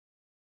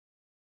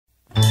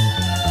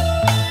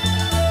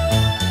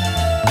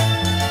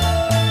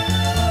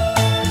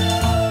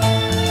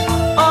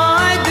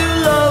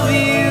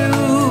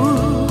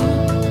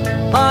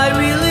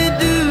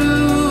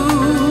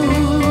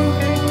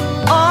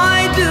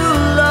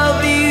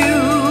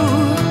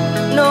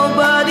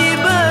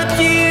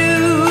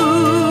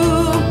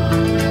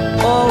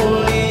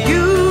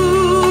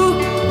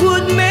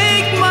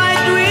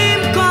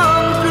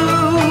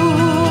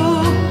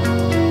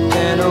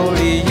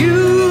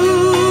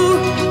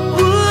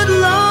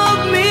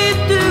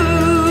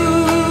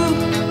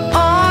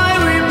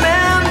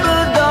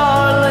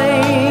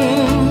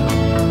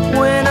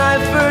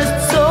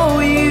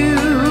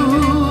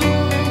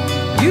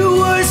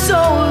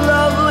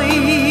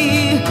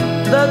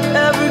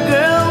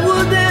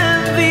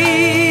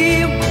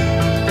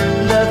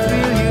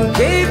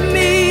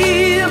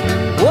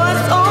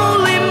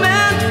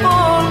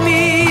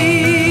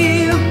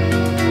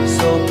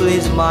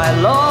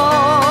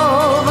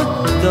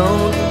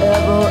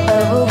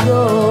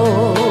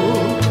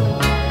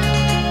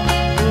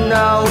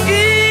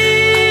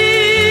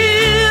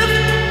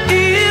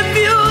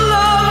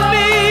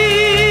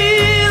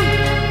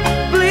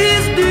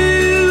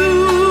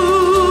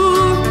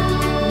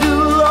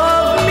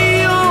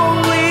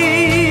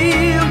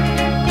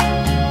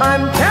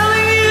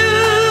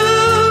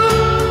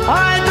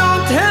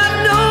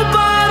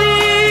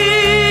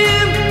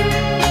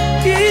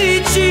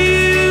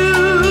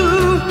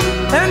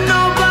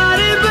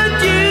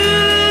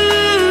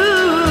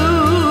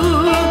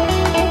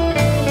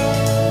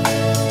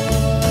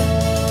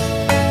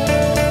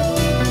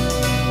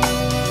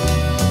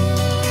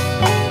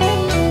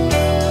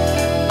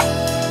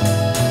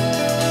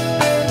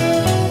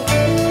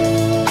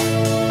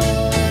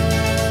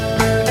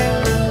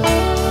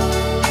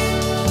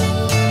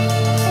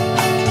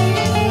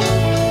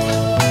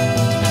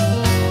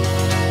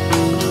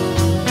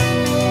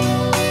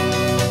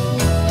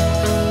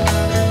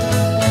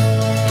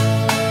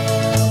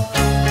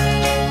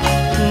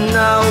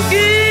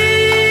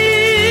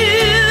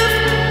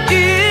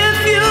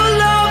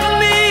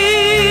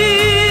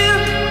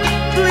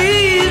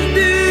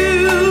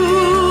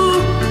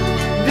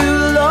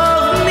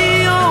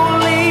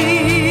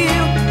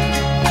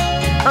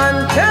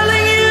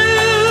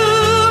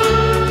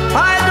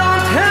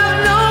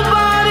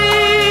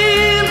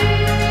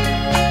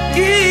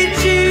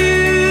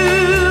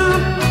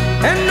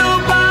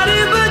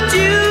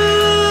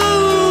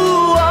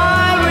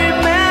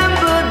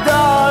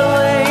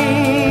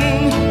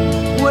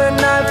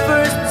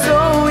first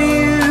saw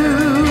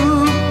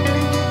you,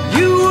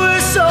 you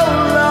were so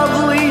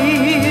lovely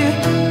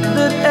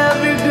that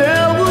every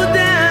girl would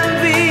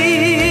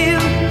envy.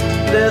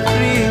 The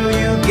thrill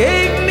you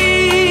gave me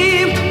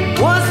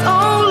was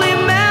only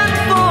meant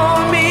for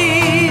me.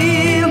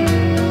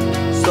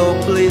 So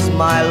please,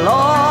 my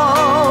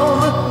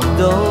love,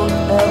 don't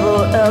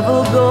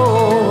ever go.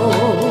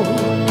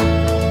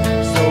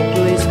 So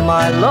please,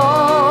 my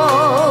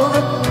love,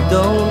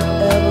 don't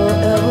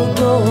ever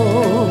go.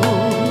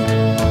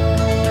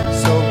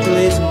 So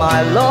please,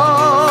 my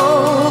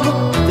love,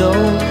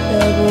 don't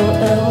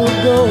ever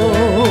go.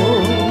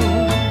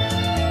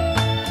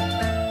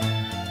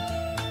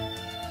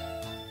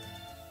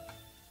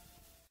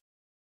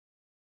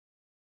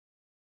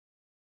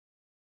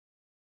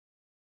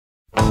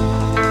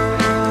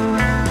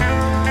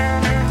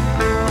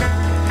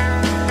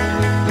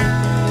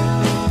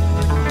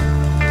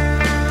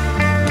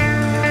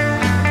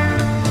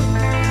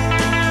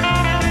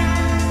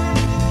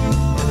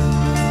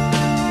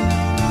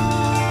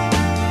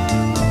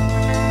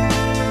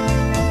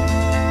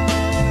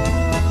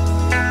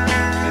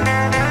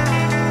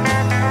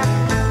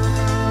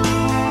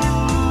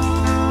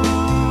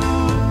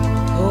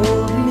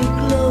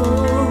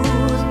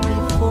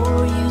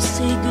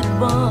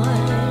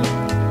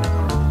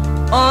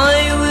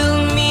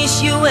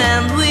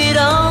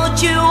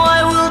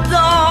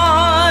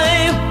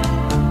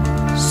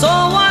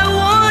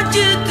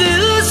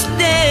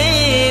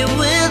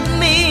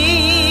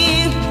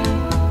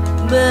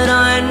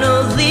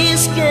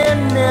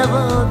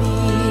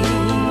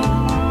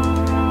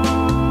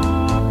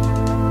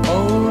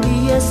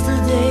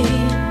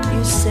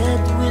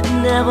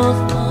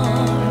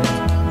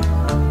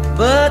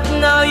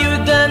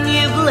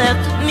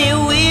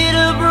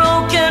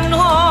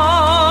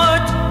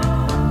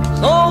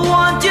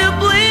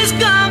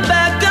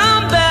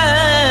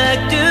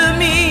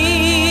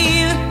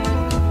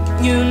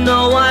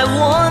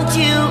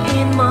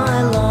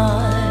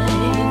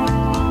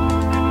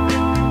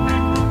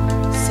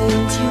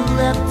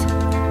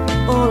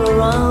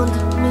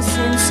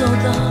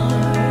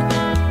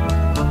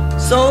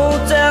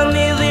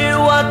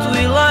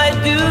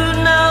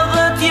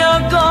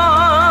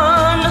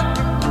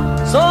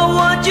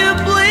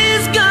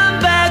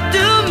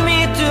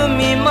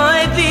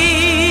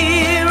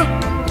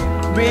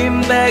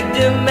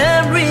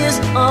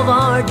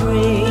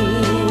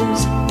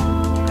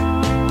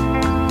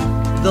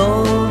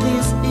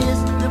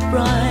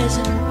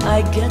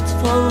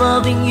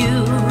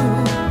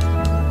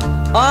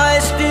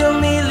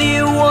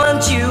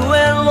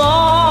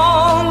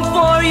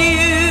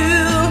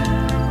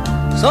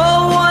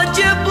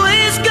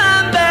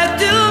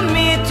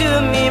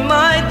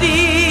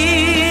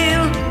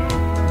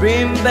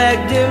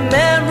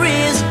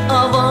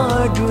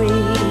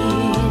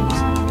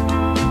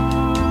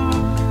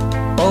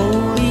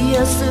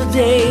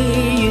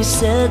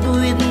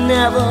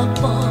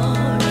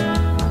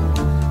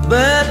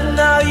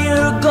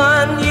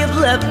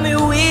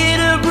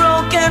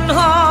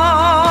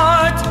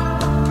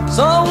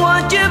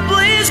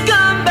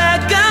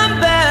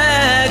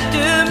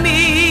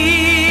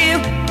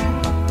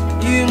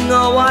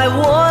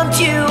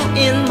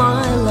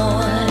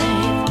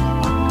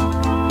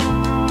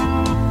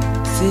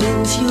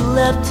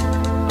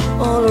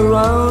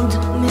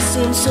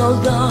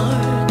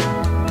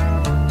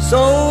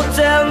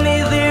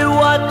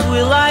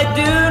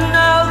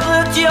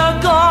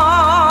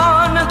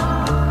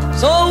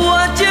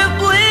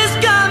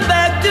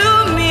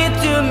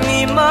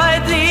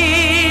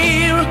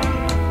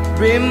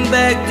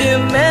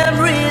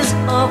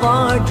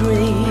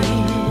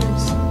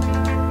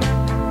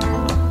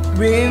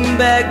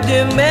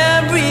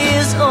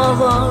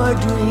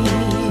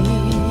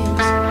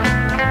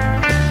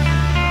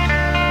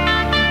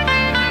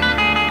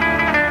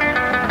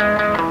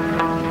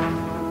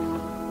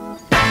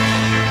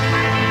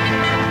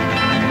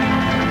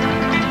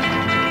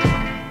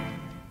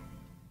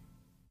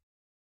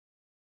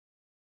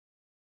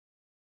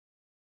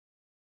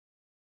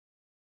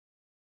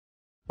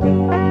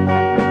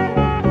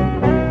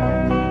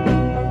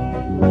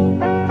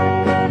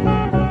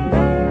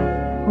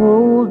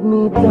 Hold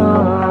me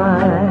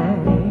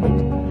tight,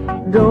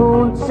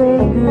 don't say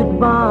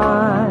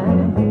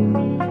goodbye.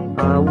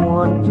 I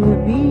want to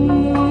be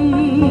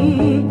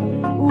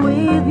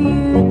with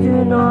you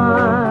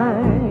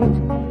tonight.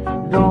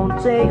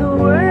 Don't say a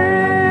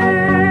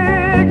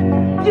word,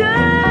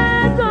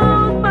 just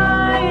hold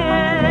my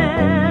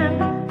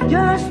hand.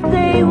 Just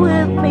stay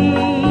with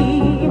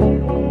me,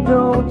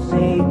 don't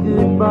say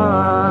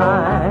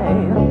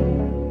goodbye.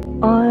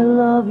 I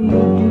love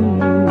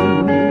you,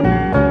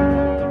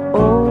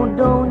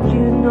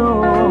 do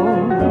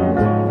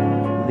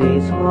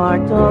this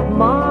heart of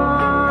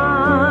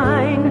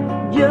mine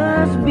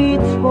just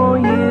beats for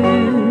you.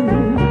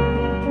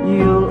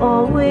 You'll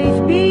always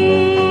be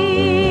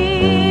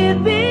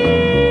the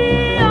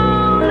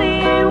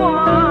only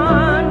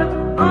one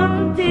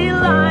until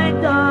I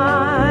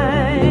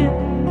die.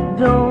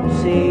 Don't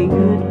say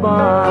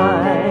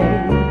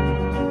goodbye.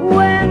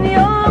 When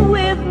you're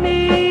with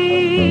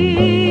me,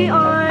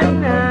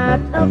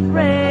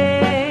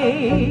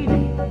 afraid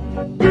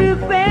to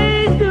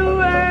face the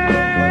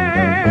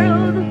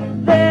world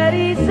that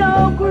is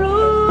so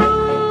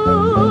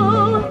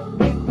cruel.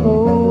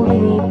 Hold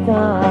me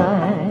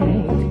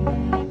tight,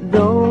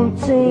 don't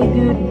say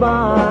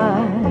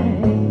goodbye.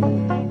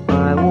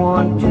 I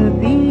want to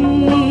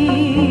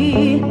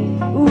be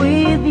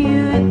with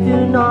you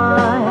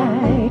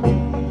tonight.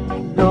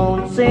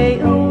 Don't say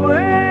a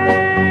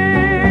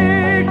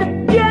word,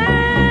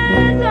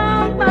 just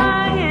hold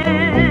my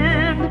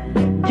hand.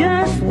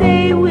 Just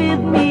stay with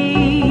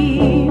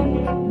me,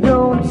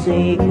 don't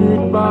say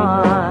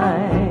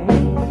goodbye.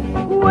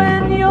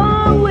 When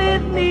you're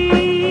with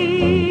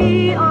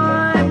me,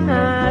 I'm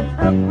not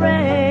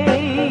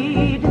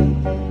afraid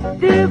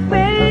to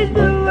face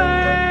the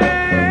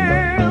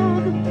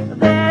world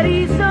that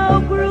is so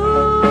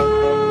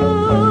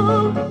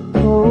cruel.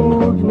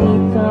 Hold me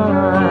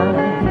tight,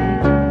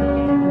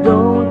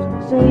 don't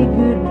say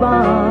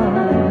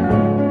goodbye.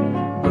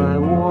 I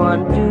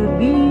want to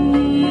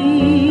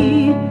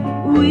be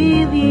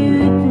with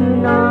you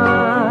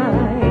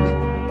tonight.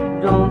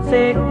 Don't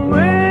say a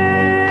word,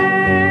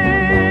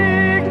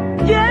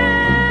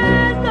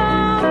 just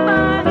hold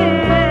my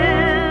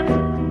hand.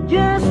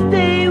 Just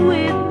stay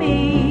with me,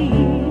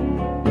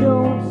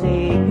 don't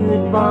say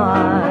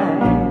goodbye.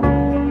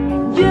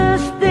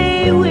 Just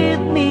stay with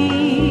me,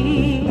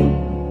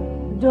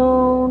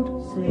 don't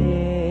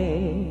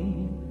say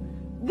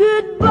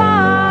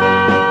goodbye.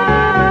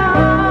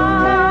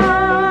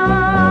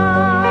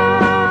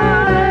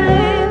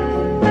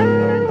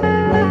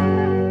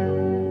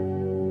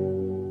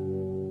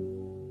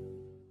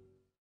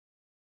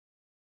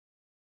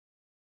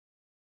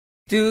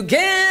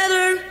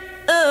 Together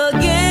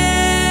again,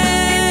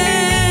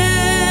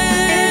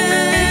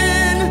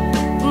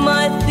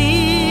 my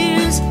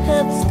fears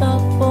have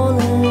stopped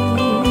falling.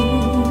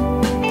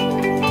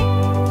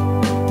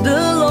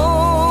 The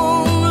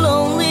long,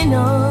 lonely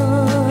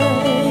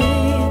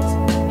nights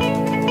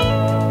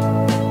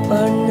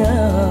are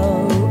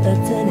now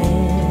at an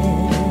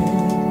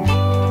end.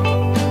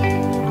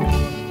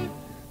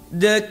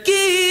 The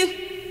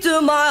key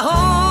to my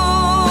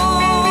heart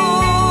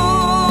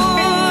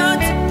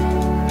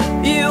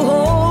you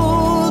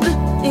hold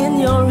in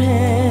your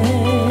hand,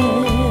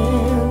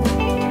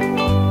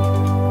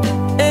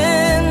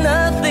 and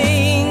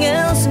nothing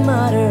else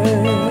matters.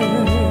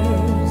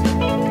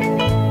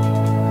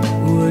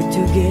 We're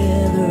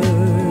together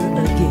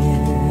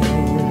again.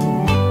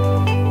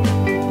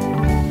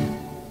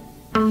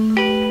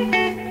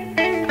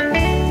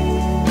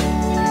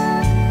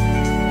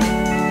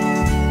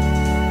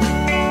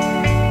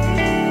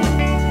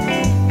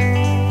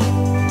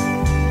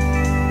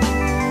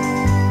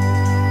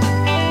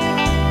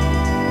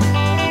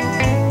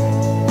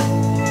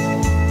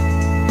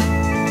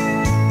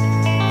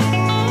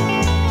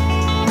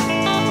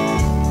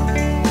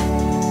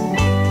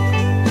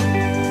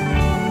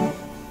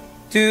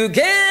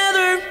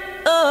 Together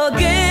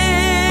again,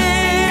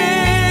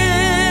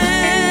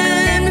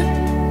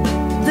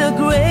 the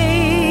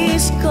gray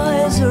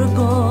skies are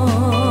gone.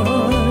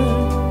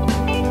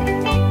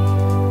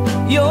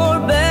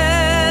 You're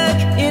back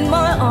in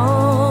my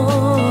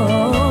arms,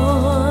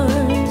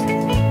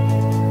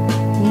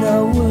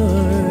 now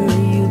where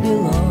you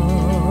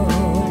belong.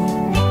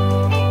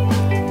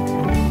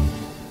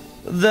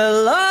 The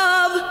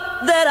love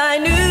that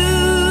I knew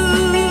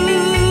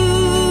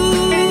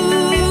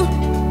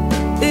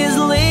is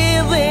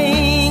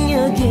living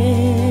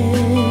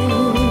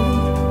again,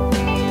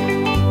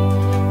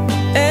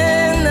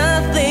 and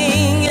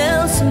nothing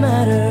else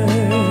matters.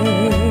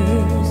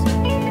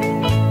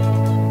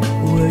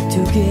 We're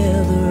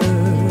together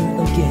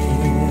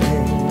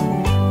again,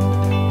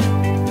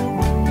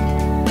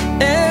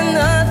 and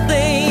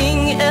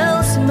nothing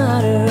else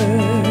matters.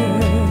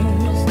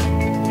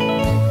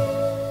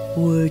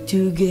 We're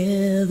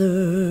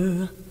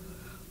together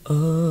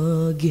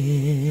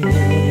again.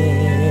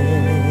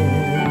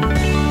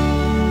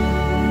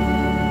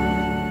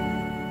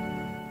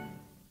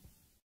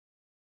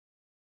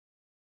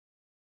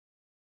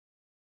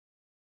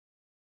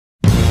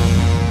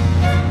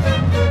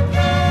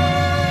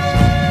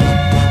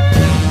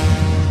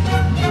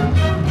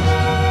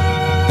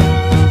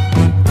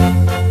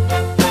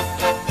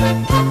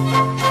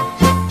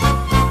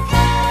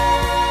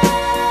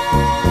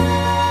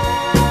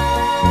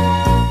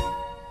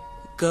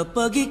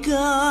 Kapag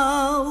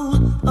ikaw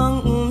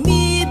ang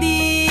umibig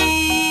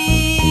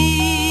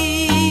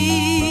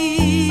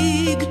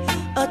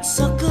at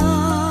saka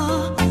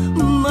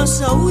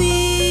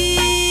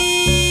masawi,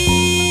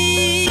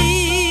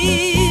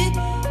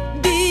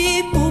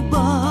 di mo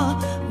ba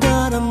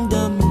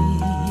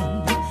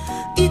daramdamin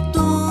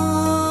ito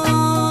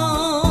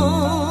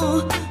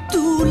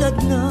tulad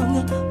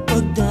ng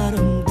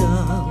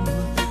pagdaramdam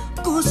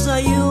ko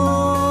sa'yo?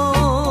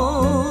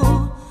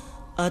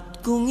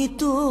 At kung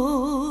ito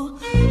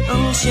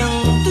ang siyang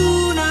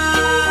tunay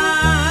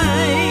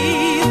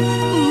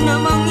na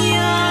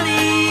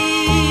mangyari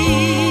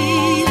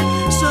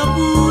sa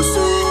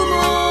puso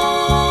mo,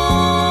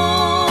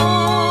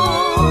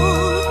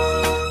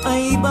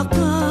 ay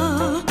baka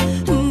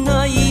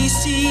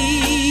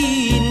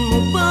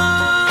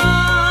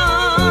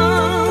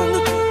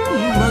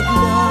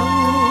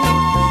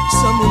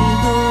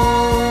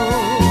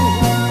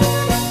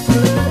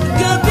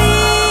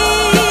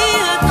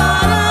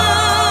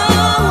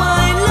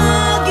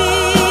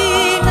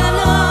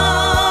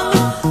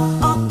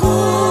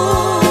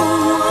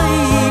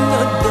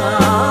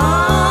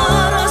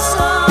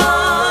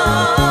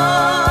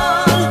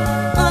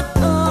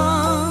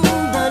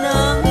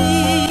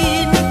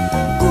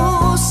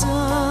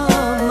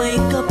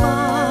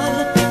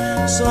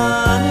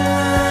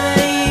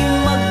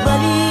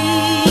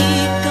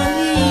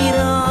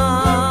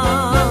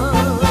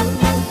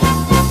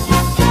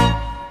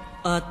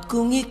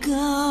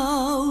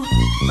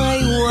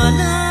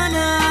wala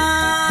na,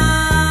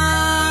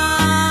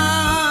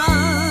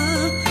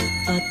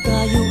 at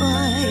tayo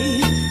ay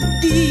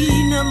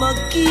di na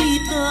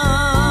magkita.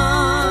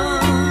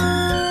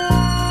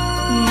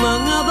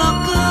 Mga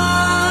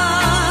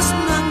bakas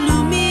ng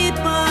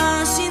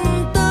lumipas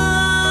sinta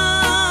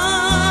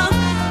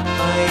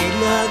ay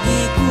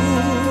lagi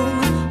kong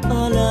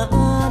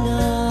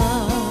alaala.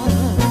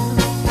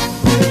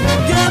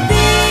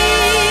 Gabi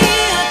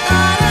at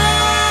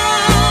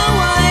araw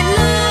ay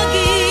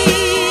lagi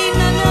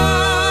na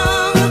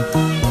lang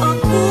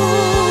ako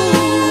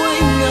ay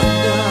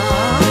nagdarasal,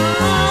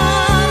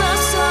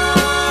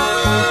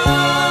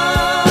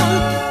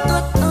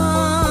 at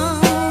ang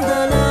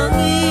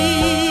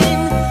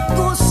dalangin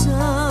ko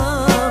sa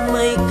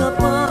may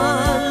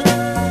kapal,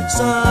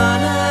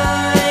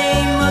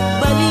 sana'y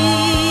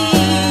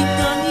magbalik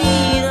ang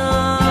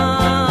hirap.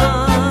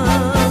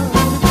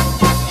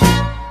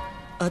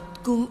 At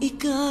kung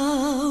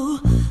ikaw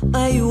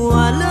ay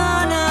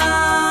wala na,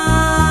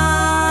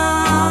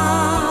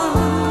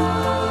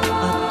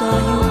 at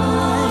tayo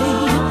ay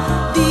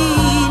di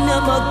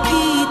na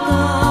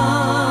magkita,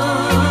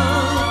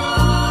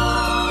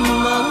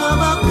 mga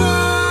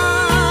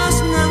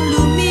bakas ng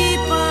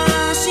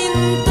lumipas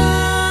sinta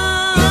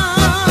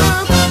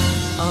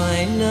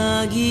ay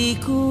lagi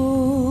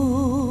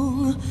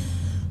kong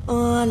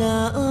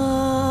alaala.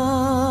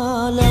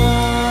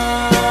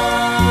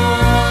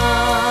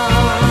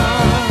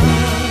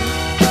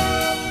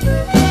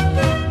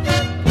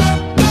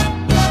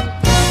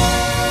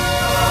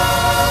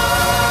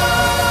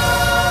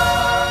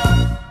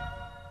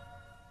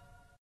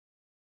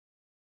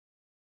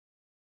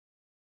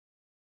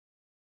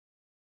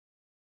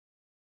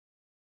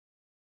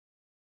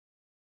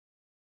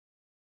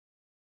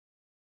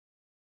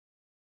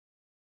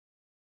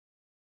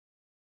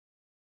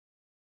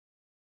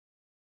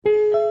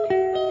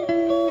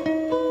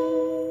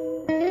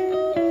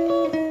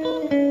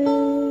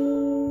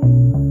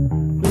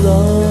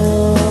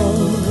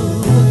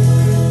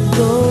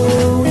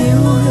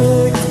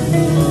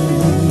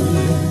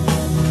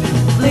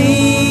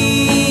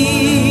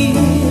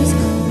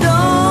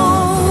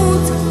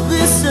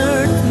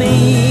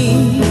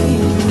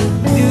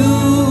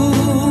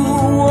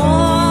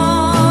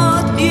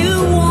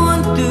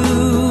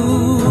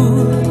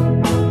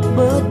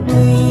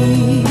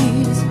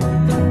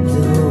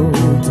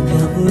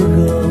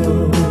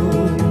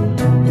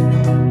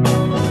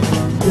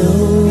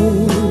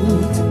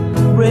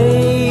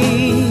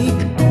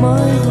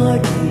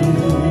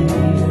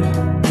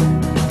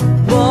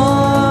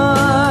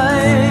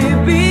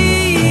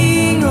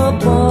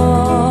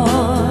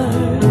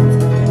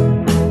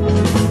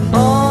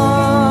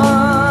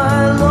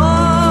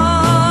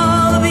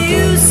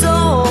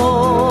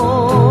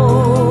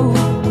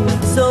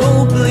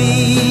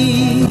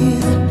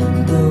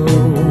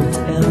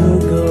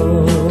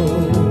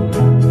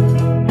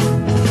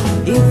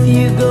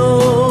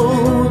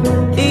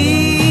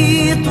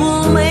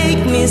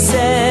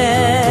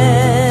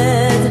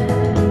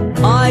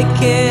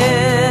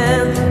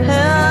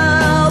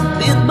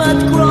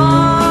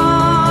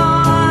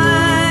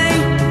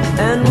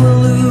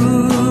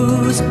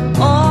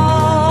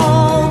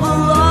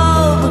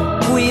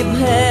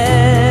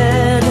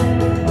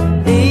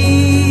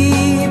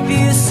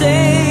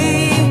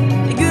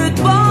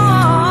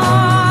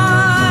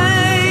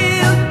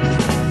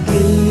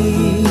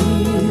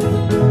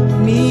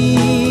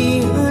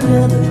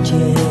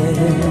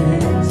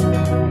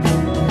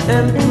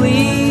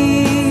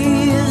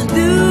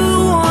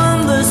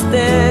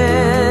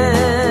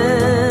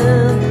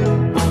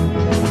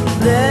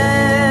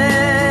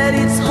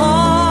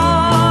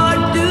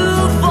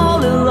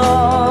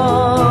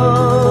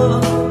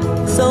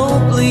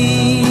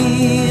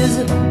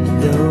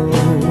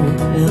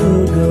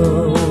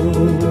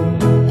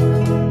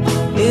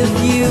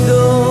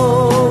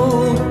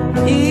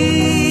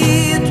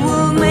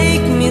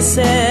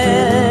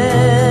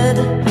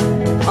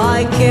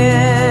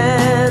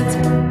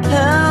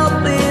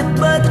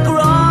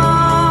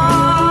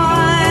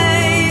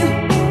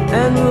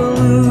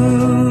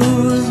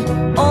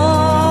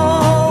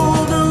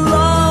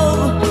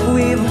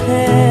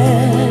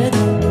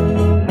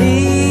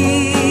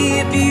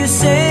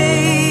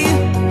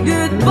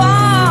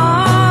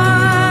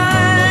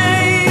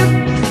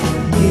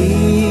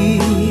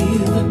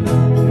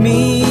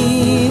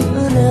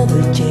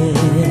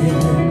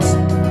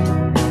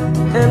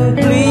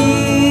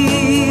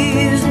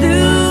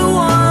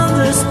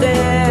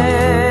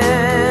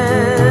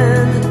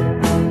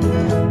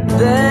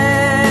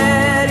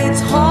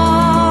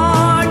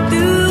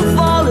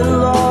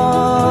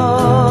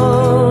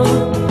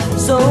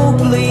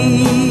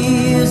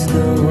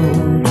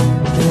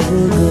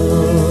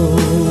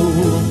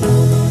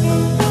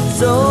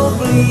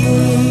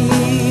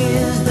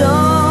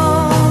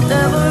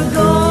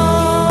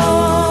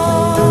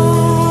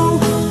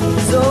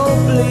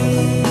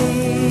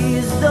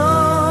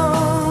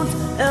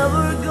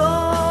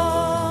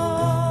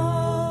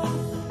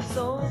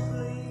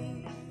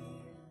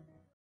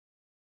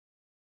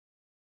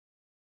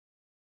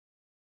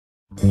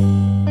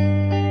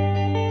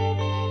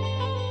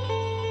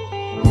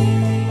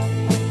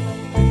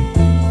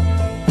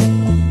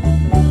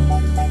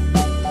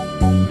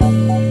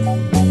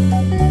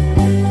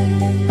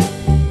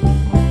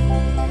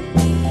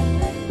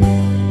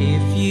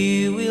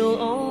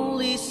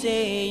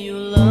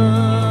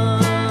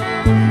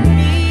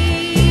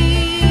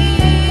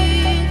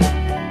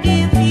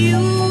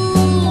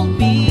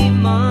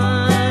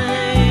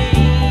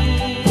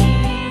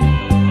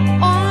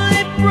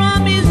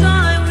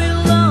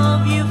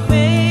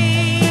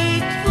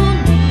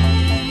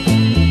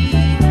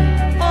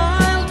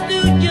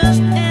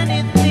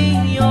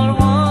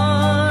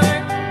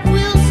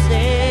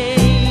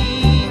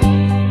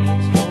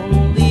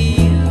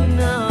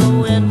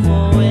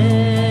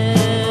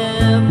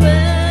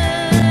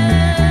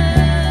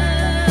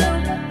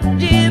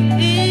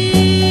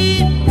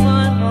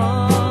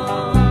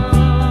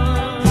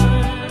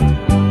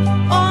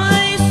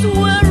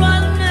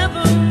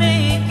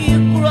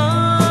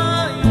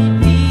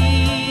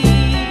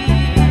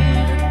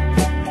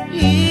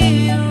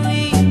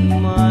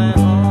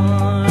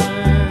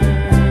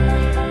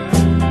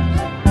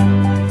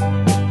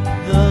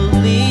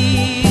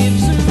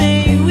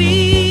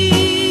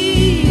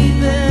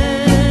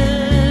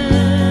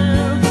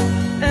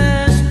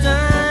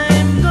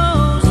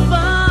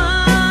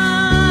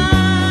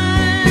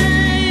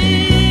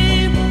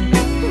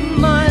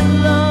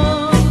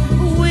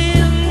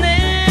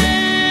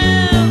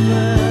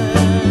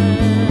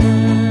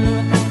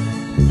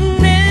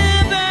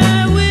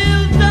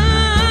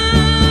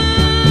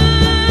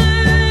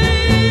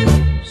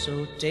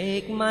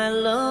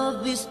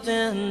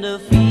 tender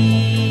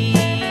feeling.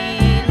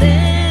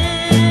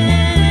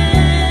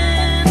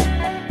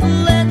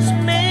 Let's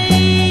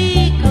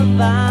make a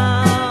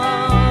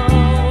vow.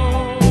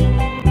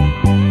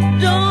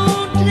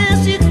 Don't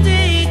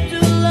hesitate to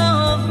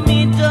love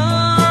me,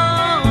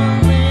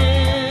 darling.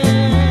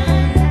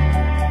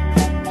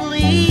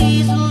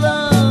 Please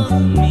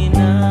love me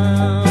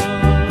now.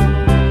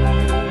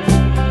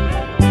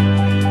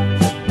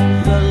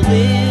 The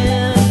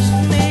lips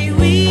may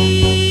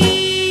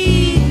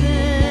weaken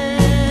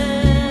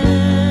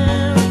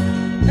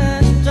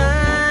as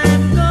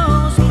time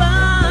goes by.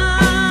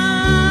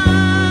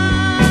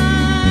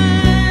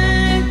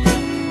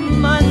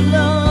 My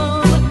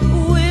love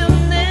will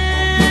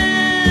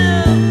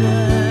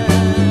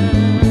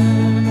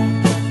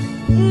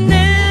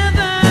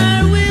never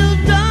will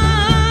die.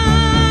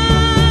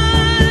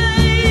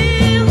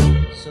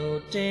 So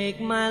take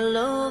my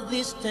love,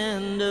 this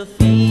tender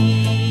feeling.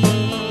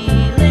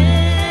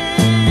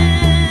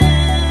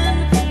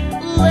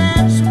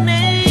 Let's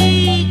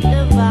make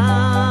a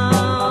vow.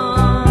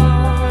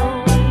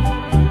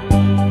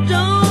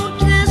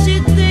 Don't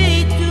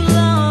hesitate to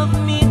love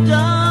me,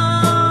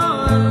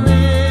 darling.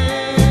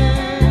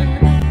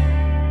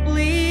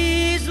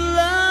 Please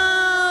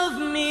love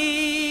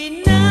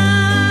me now.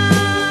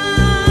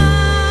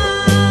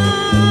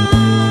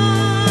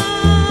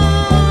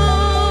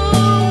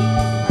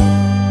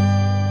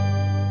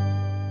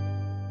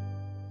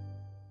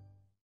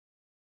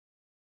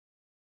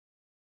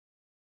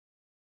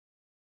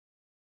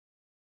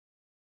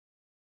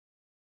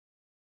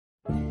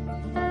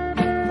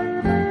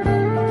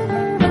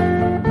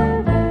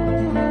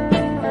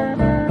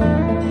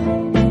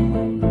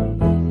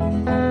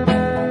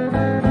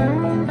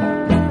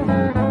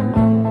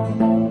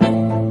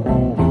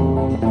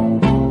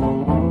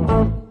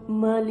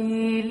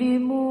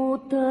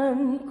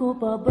 Malilimutan ko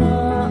pa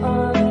ba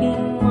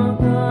aking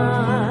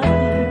mahal?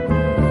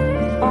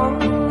 Ang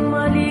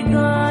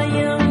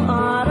maligayang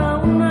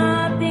araw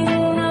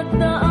nating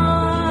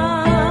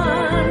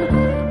nagdaan,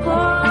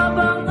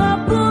 habang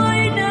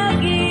ako'y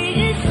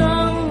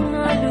nag-iisang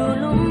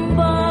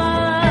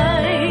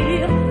nalulumbay.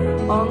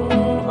 Ang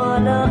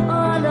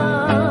alaala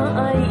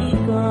ay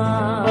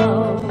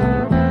ikaw,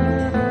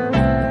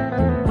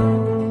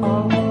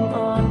 ang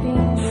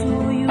ating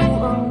suyo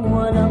ang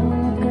walang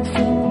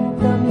kasing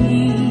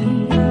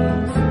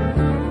tamis.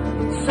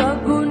 Sa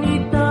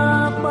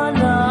gunita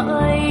pala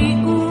ay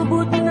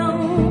ubod ng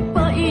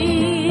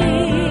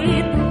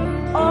pait.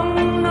 Ang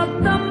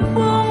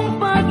nagtampong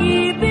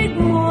pag-ibig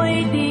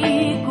mo'y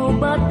di ko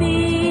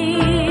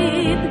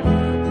batid,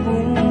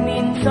 kung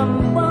minsan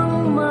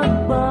pang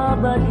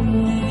magbabalik.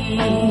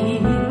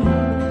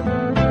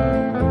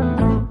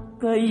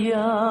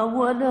 Kaya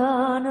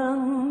wala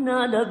nang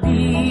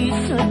nalabis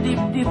sa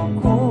dibdib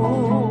ko,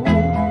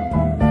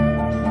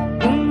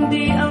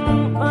 kundi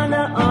ang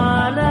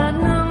alaala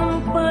ng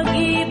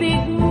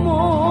pag-ibig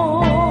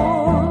mo.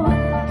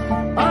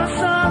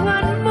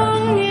 Asahan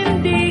mong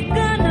hindi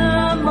ka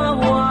na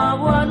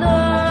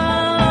mawawala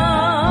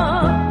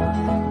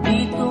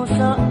dito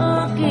sa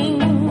aking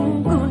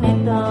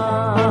gunita.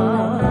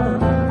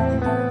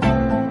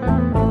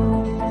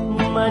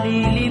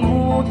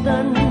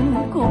 Malilimutan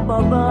ko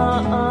pa ba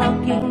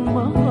aking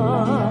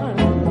mahal?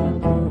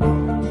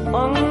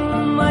 Ang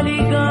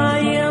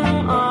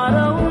maligayang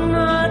araw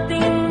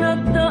nating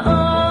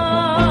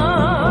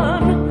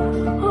nagdaan,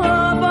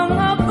 habang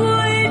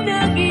ako'y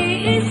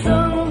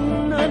nag-iisang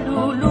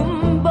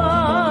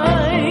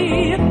nalulumbay.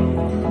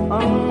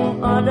 Ang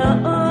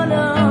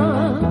alaala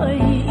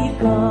ay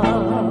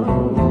ikaw.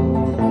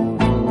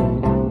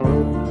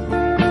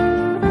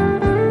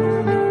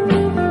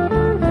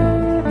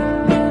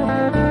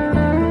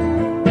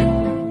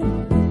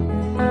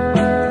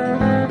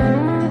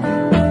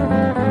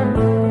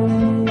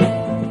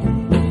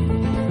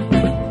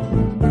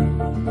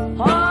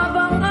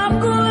 Habang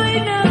ako'y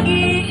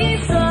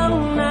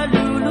nag-iisang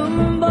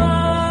nalulumbay,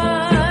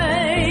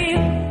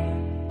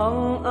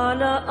 ang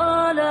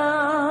alaala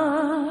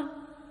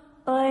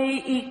ay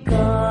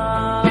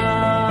ikaw.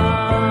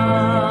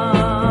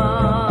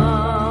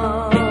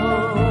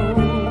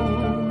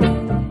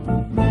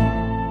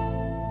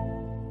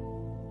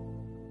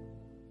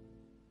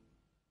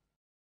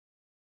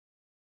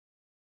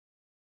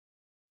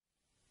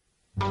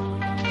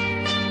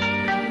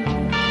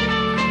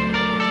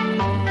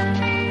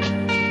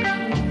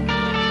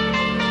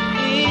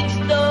 Each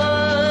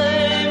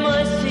time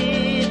I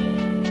sit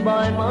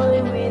by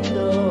my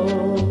window,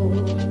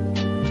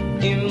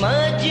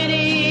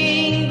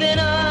 imagining the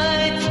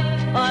night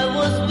I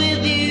was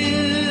with you,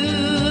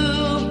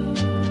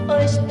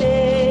 I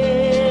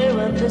stare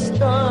at the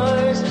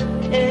stars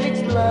and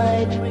its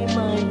light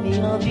remind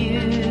me of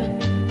you.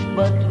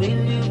 But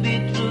will you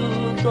be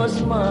true?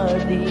 'Cause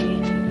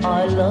Marty,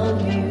 I love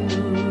you.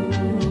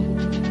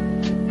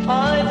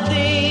 I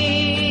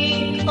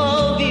think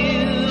of you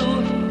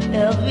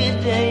every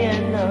day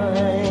and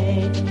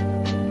night,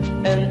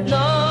 and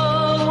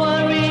now I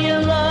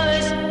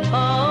realize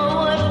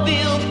how I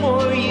feel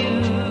for you.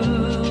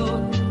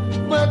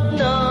 But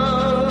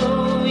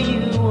now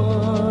you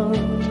are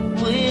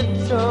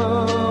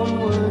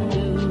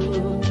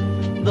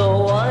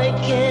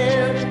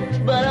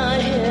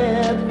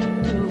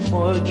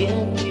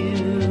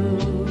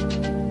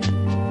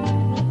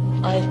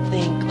I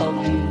think of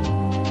you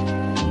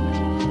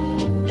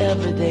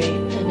every day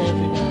and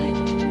every night.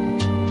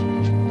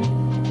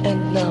 And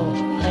now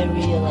I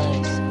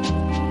realize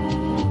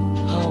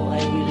how I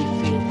really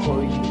feel for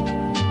you.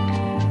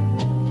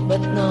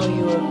 But now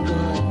you are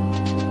gone,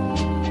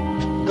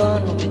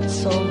 gone with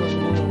someone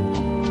new.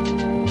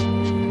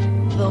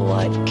 Though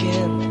I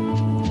can't,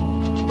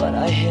 but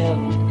I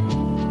have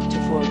to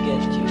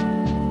forget you.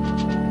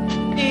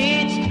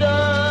 Each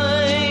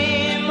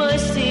time I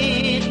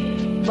sit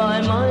by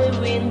my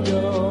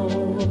window,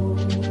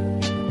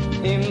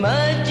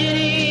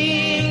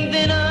 imagining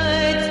the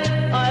night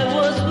I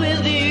was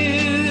with you,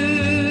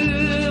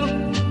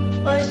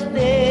 I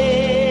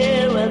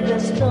stare at the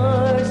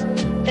stars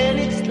and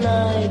its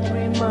light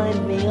remind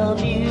me of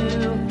you.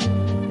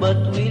 But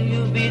will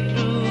you be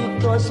true?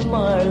 'Cause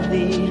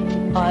Marley,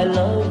 I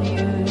love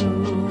you.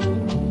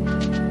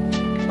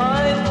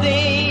 I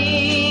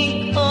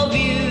think of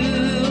you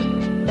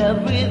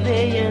every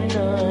day and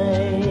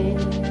night.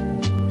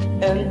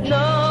 And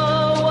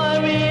now I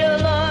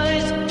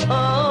realize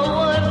how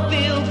I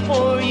feel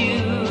for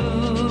you.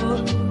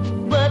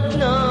 But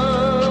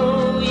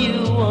now you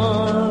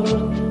are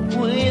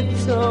with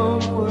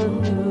someone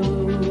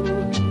new.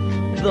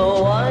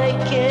 Though I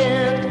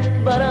can't,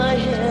 but I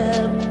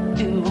have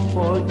to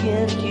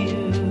forget you.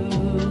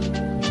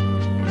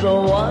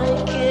 Though I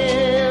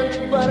can't,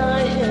 but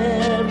I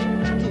have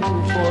to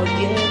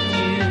forget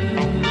you.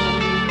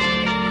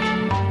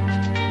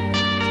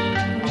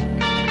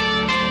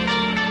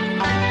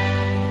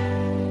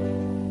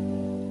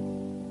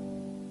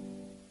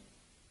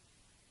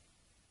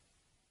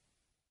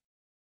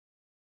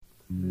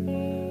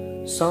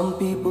 Some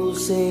people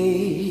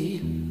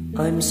say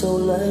I'm so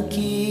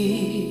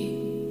lucky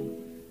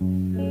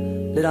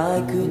that I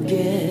could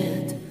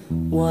get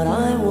what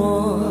I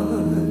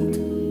want.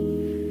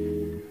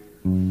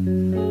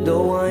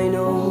 Though I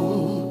know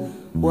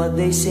what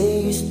they say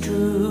is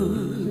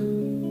true,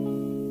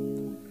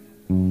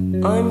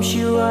 I'm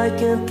sure I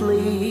can't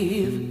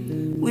live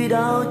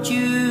without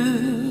you.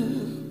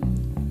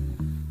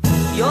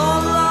 Your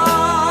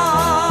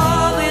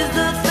love is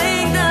the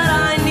thing that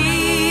I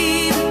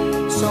need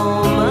so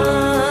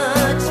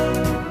much.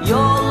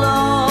 Your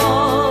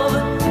love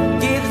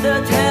gives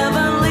that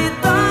heavenly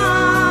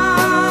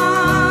touch.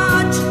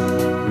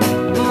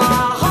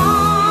 My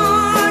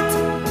heart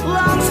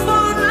longs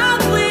for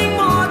nothing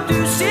more to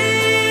see.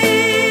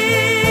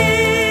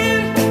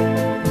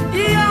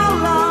 Your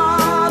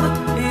love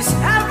is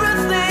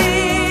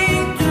everything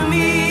to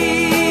me.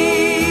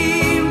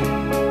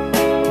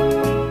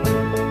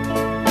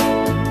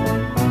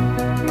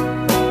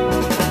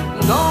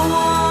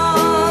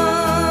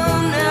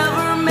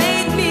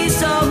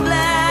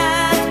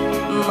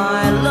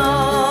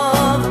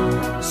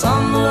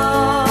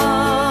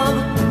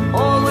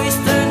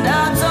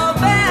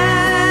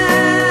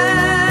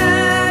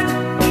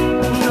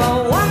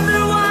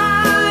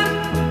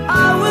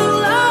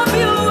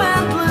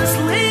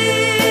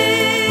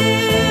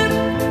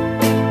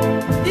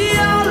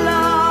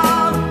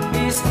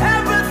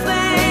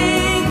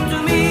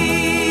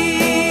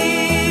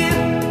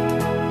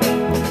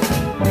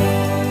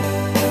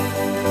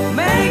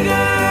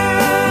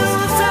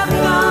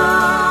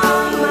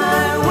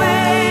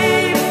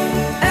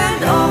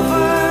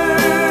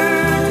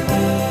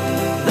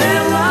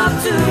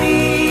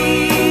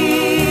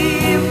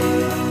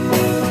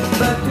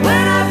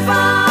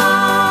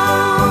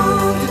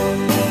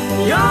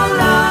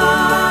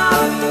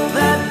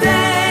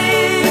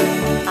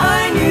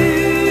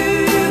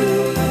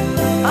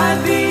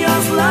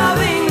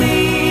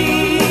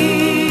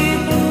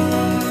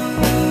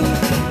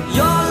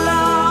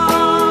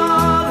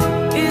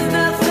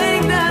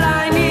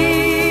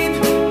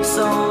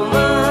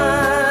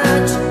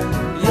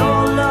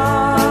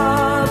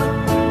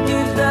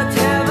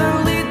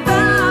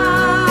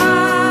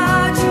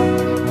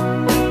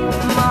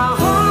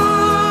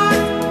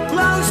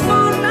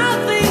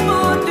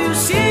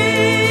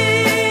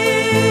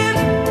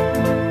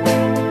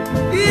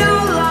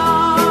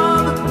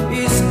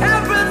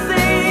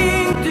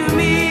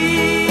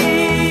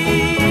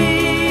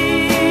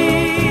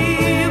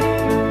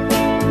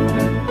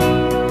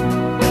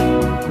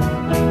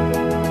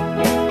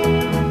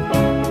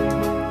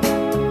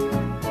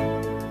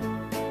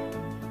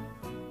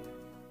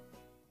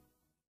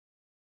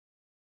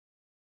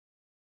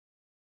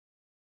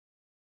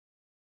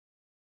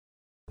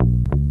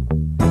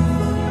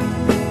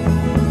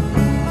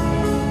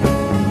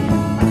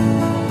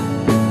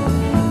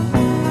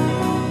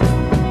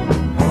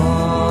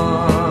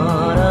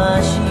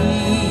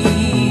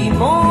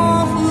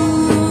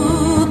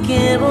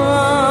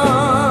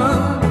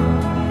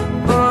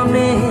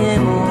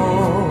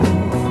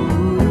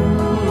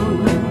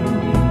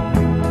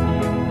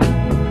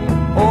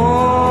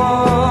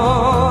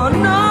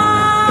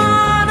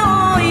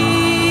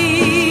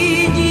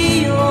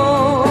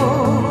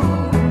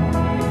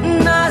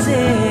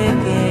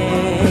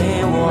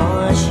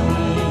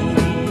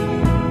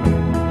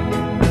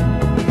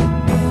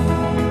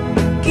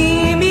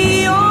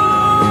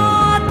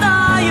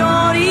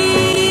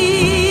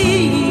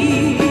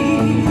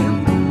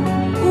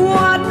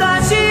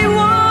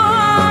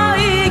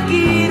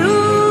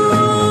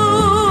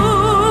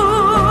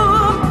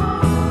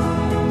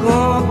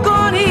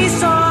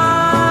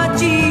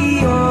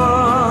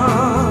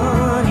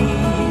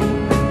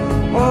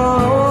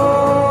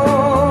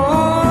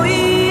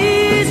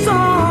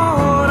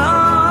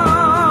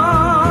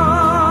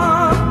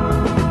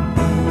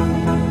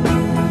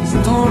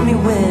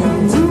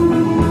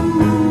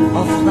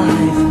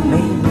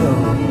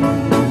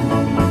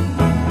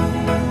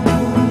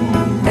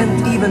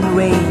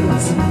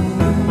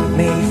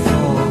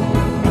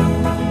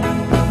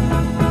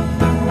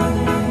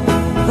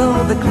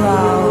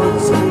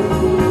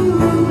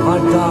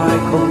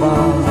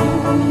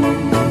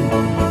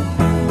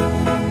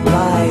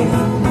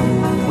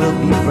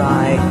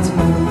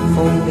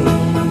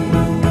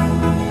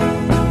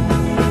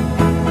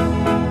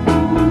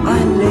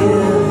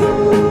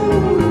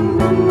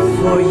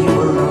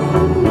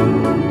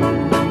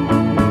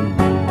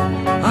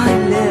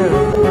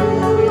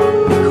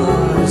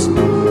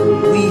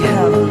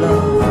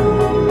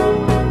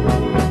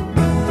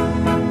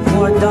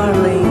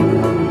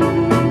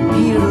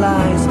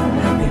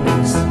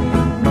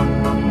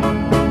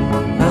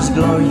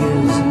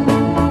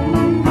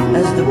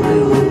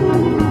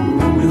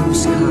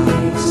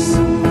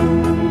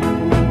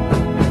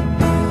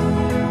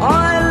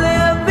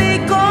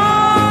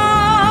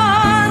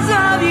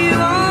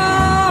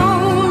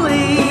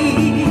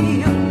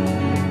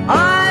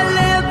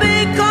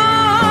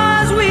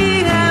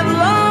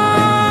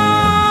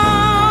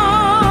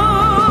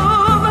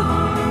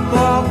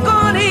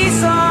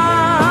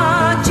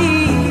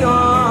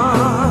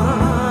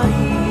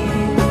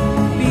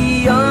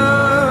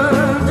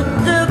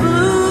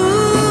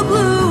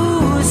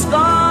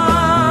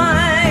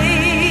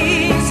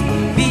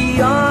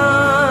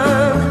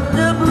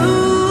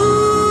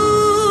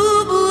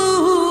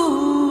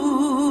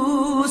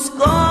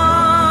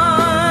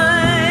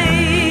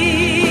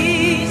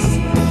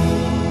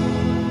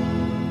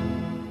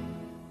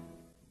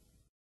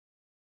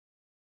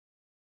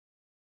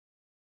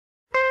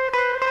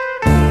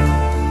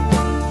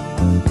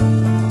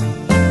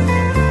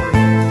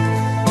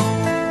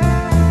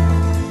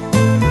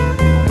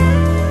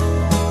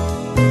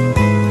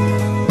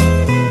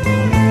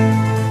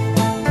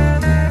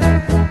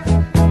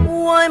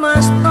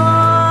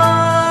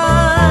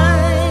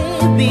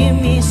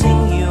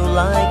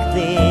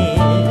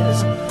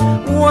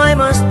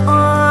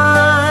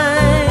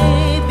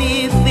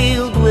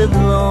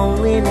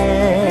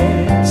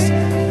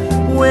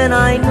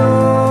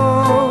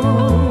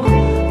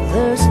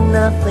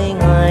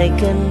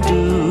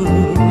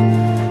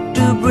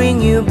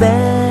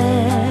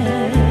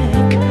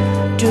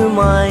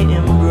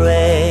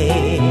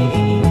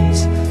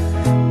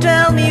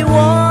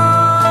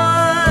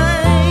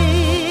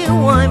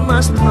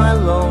 must I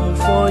long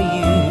for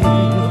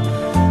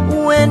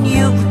you when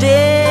you've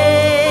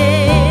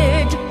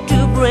dared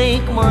to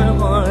break my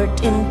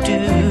heart in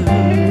two?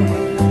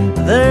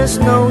 There's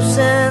no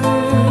sense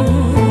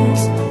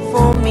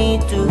for me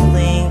to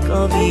think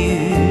of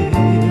you,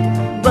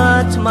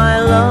 but my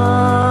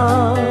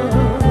love,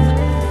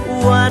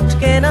 what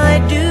can I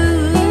do?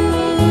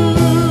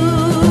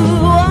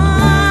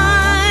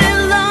 I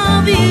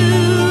love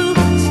you,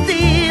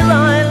 still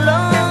I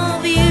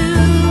love you,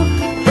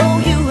 though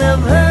you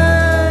have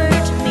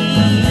hurt me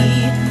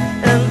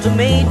and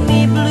made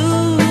me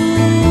blue.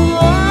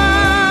 I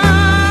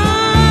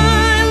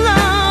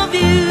love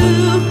you,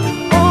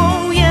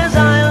 oh yes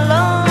I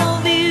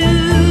love you,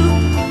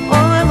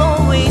 I'll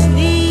always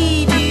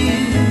need you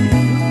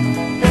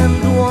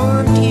and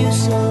want you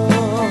so.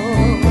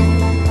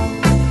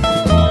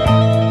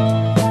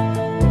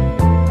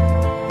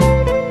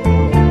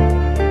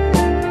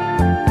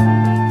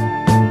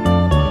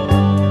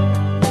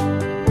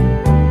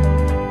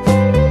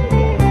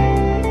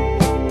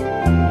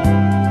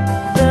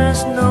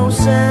 There's no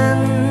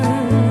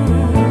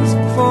sense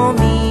for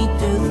me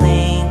to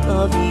think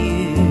of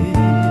you,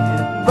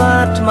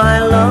 but my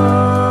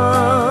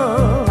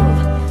love,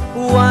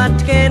 what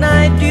can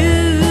I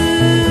do?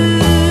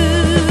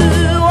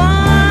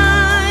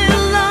 I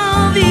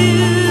love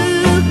you,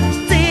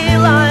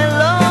 still I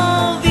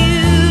love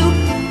you,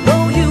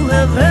 though you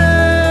have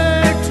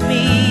hurt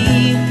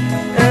me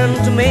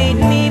and made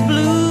me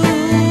blue.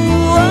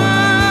 I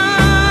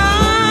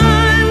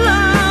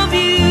love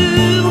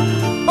you,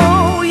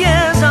 oh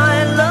yes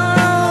I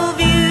love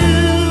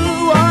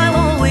you, I'll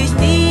always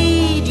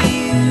need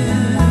you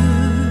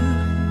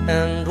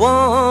and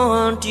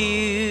want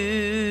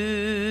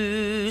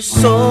you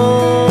so.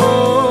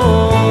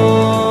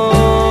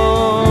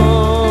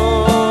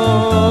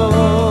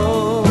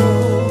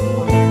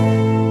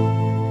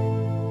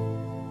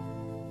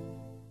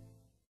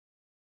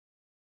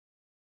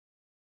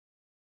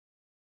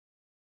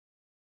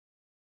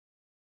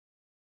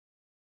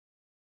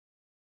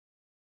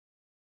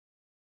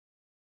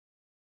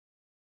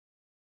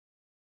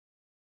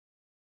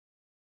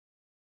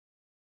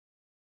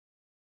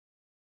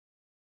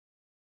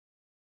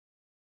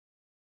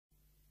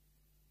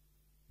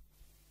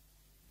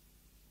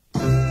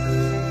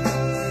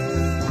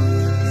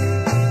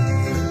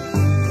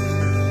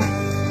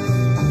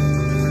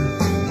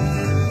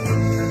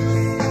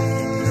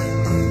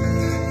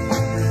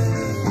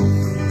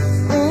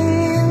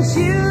 Since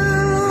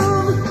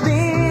you've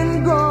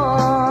been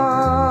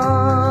gone,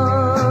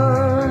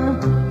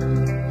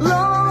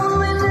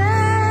 loneliness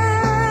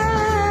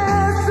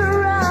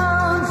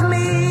surrounds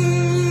me.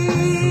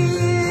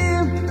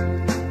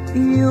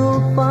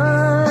 You'll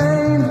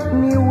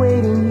find me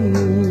waiting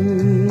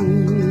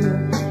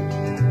here,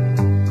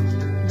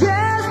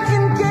 just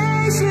in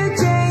case you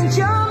change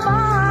your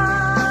mind.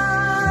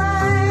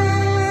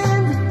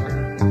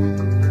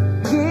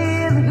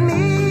 Give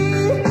me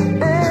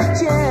a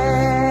chance.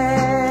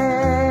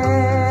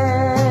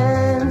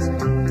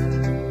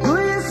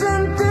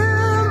 Listen to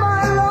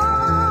my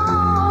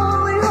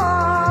lonely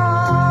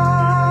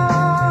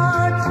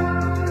heart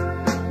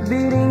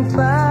beating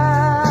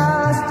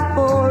fast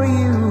for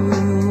you.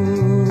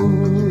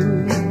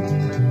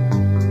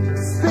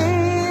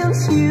 Since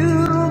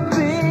you've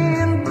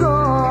been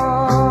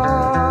gone,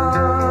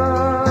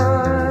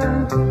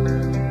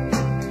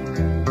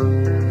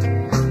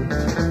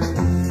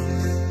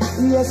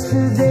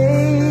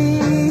 yesterday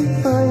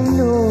I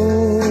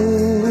know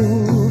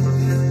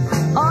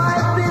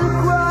I've been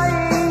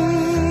crying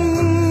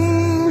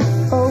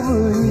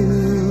over you.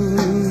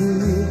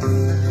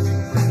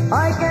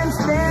 I can't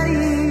stand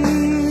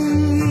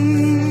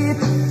it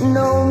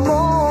no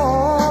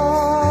more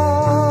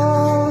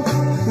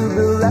to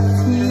be left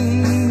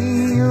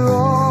here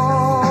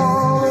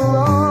all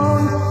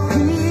alone.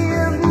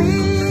 Give me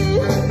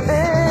a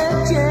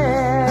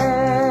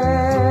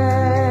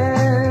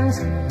chance.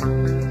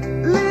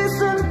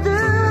 Listen to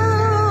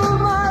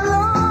my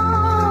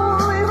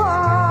lonely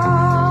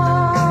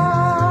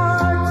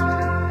heart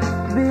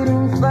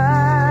beating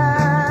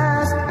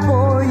fast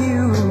for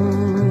you.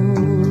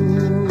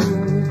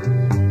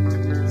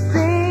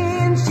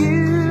 Since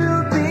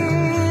you've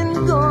been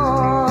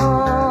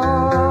gone,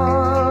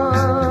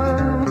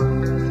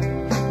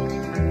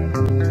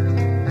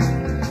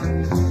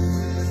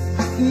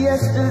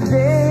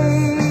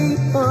 yesterday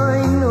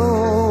I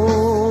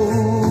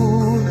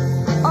know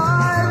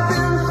I've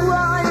been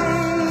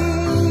crying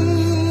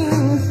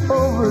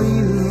over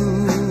you.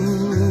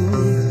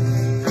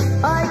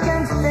 I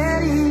can't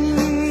stand it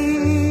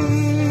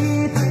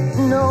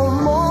no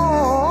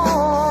more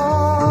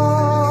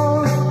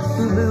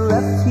to be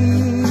left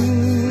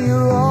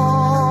here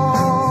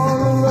all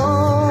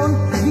alone.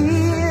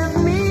 Give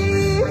me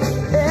a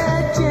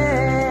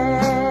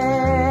chance.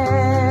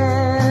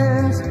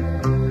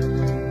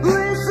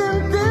 Listen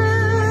to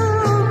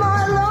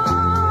my lonely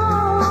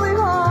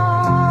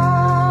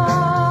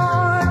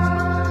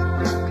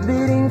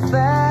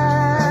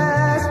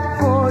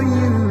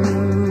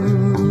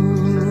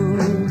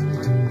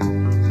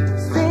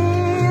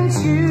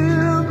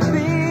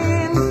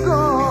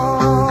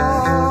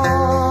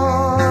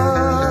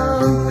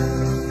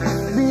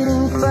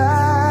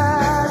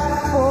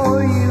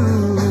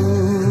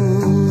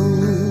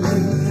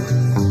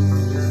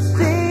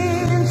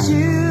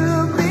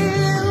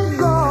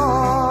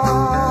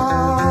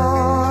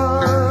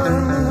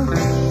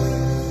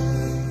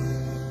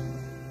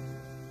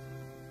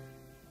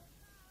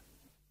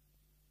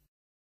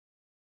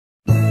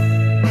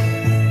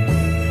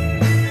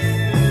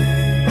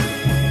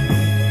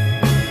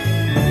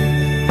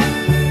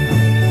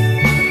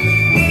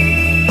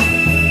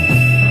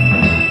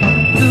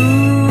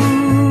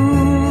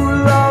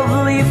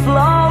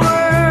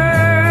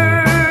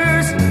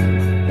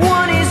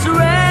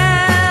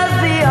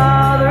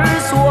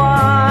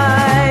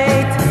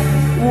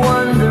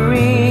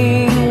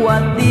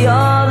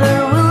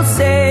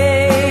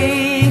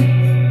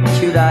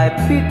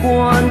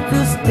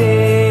to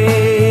stay.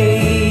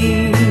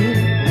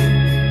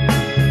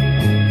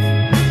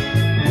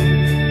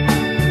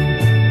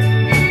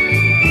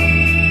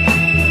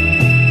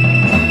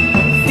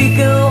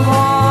 Fickle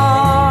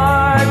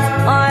heart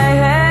I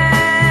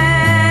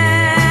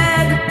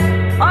had,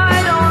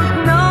 I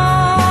don't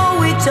know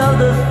which of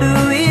the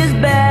two is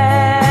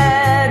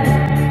bad.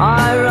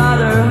 I'd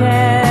rather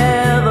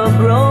have a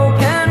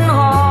broken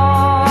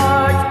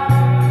heart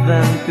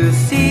than to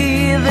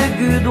see the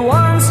good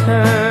ones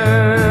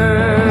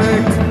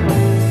hurt.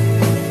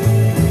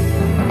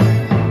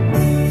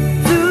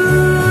 Two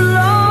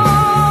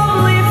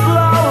lovely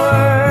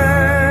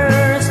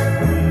flowers,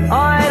 I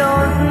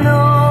don't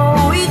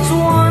know which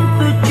one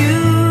to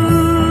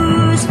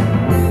choose.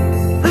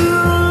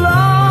 Two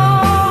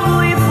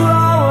lovely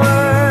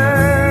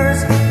flowers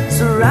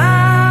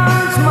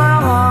surrounds my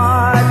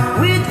heart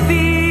with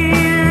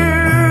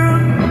fear.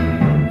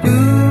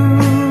 Two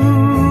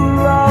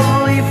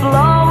lovely flowers,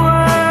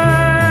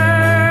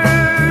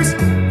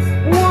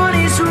 one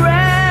is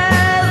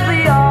red,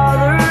 the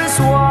other's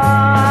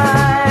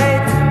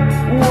white.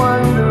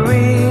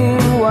 Wondering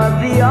what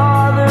the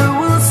other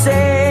will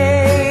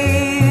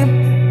say.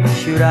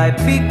 Should I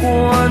pick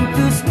one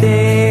to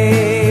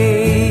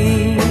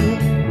stay?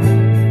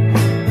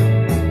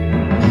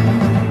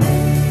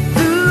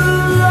 Two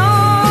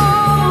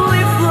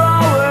lovely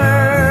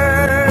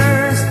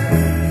flowers,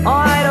 I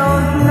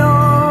don't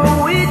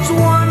know which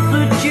one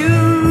to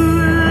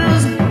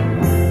choose.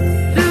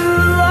 Two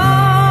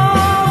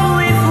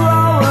lovely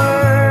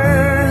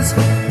flowers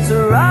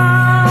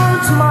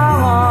surrounds my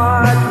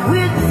heart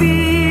with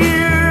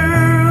fear.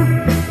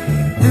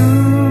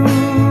 Two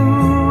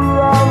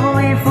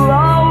lovely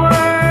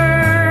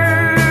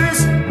flowers,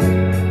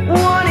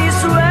 one is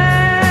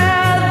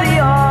red, the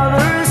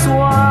other's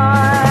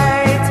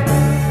white.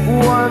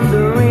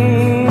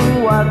 Wondering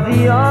what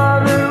the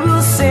other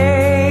will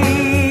say.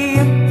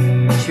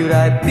 Should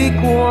I pick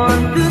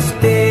one to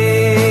stay?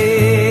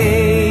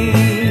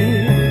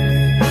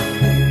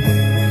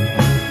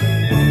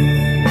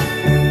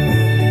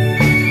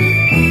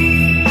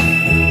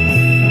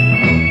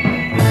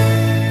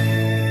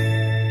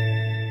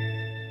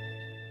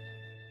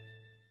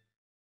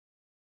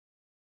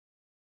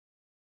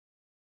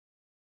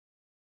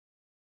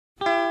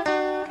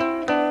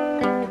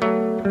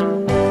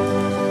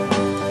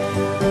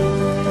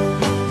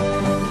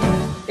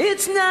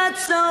 It's not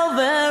so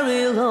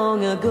very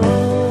long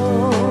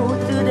ago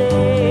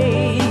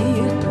today.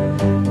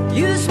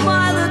 You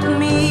smiled at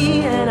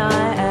me and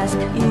I asked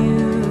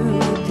you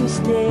to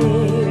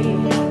stay.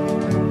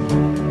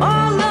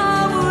 Our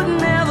love would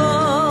never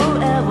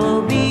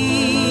ever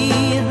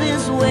be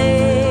this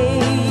way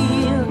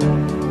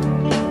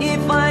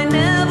if I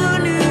never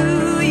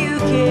knew you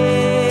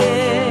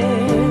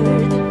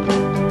cared.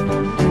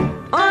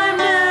 I'm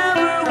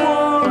never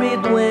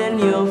worried when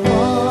you're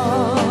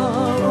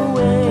far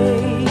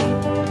away.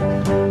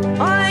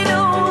 I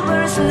know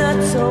there's not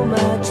so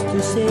much to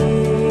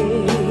say.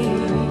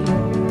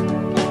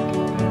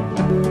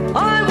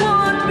 I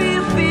won't be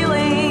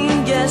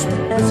feeling just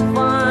as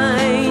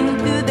fine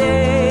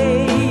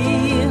today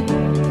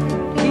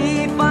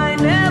if I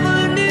never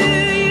knew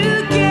you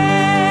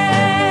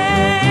cared.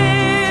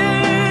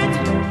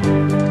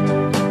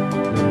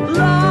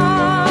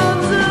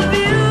 Love's a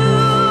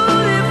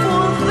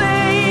beautiful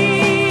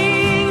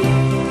thing.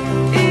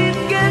 It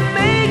can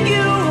make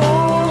your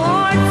whole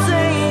heart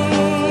sing.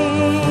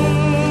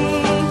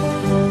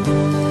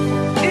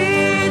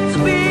 It's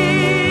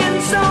been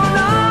so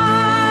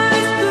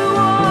nice to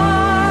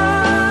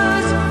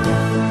us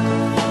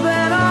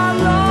that our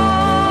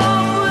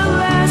love will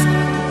last,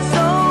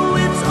 so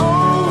it's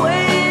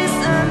always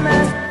a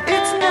last.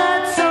 It's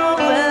not so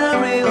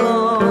very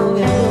long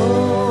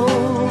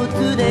ago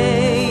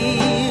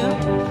today.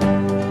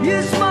 You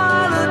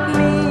smiled at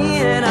me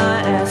and I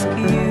asked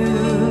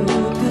you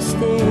to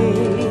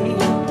stay.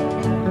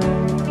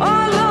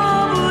 Our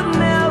love would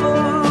never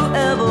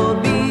ever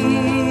be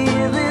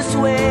this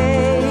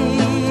way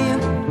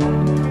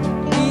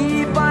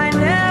if I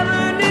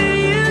never knew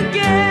you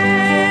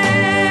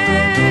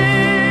cared.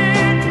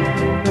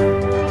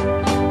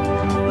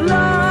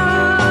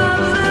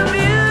 Love's a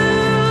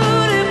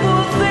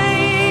beautiful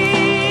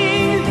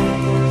thing.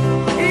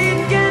 It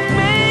can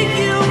make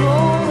your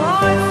whole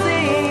heart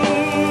sing.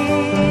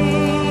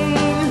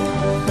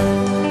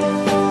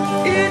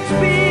 It's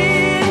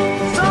been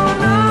so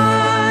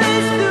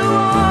nice to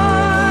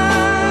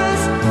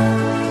us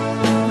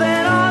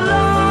that our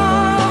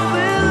love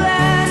will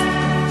last,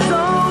 so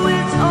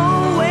it's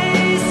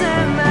always a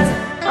last.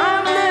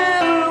 I'm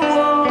never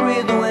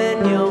worried when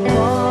you're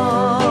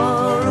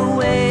far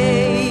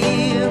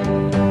away.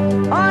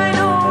 I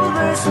know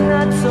there's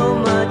not so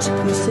much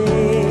to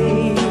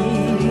say.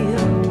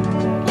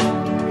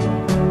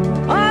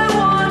 I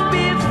won't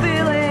be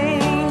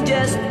feeling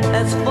just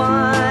as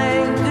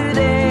fine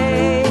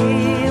today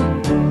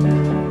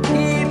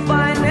if I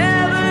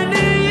never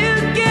knew you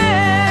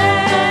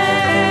cared.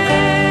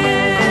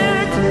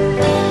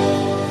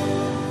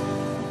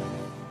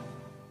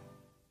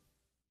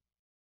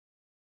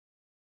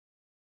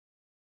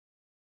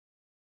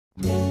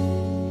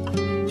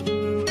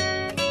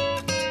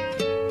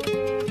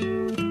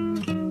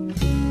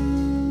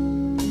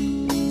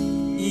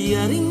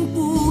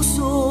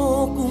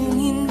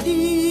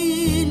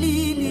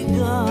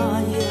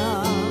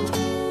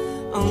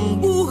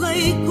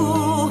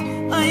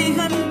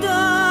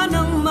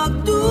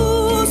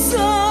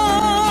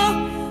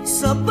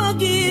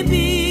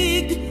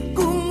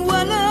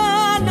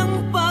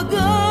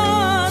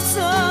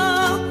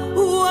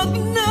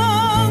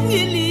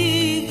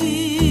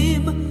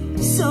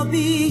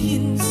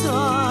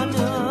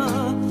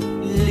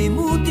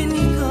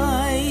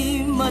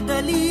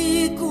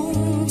 madali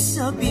kong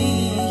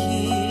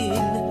sabihin,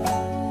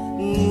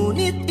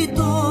 ngunit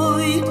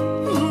ito'y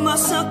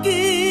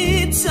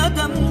masakit sa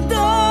damdamin.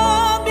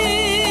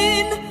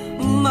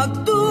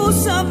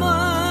 Magdusa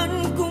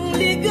man kung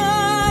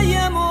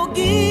ligaya mo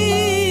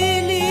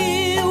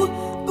giliw,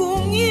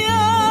 kung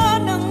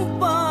yan ang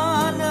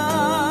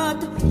palad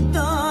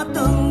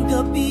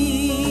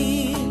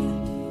tatanggapin.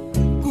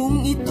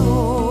 Kung ito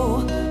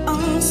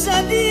ang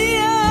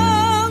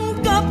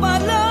sadyang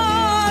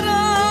kapalaran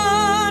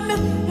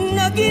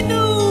na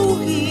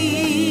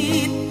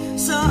ginuhit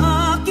sa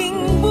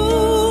aking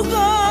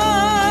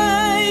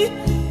buhay,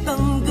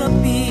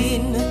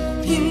 tanggapin,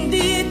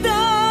 hindi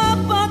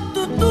dapat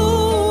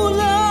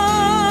tutulan.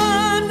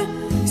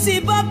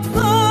 Si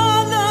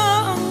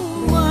bathala ang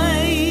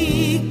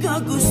may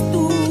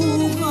kagustuhan,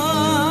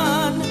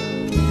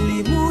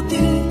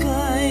 limutin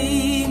kay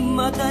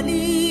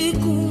madali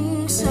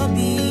kong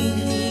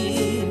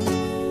sabihin,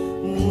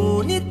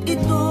 ngunit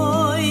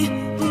ito'y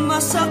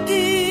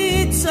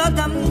masakit sa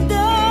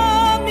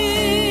damdamin.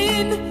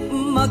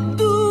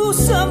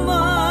 Magdusa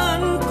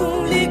man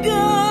kung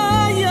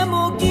ligaya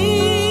mo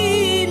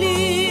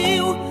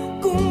giliw,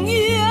 kung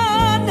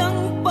yan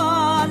ang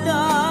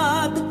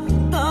palad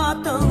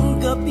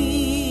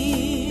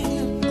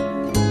tatanggapin.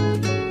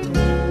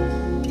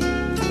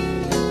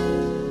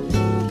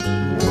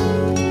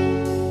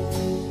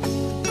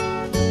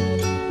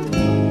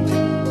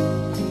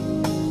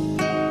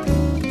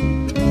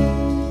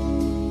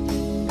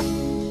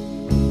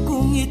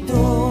 Kung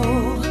ito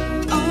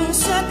ang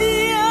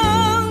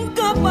sadyang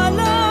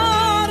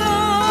kapalaran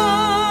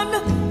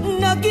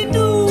na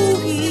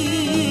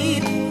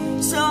ginuhit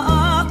sa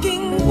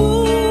aking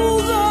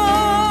buhay,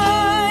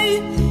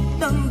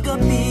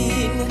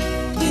 tanggapin,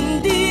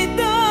 hindi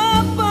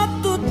dapat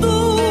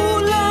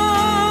tutulan.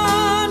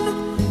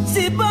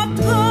 Si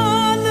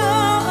bathala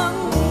ang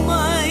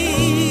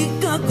may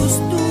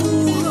kagustuhan,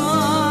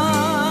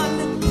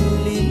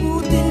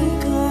 limutin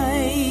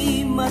kay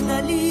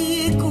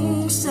madali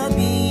kong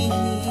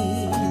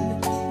sabihin,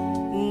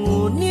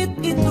 ngunit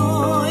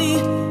ito'y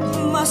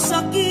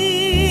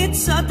masakit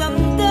sa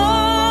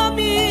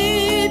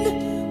damdamin.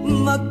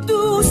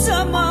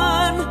 Magdusa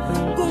man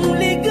kung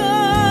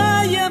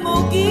ligaya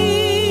mo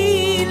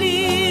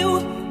giliw,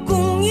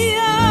 kung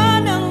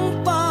yan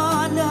ang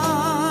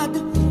palad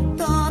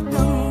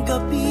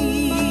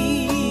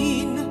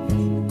tatanggapin.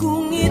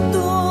 Kung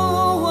ito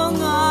ang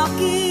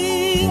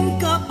aking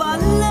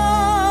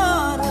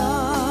kapalaran,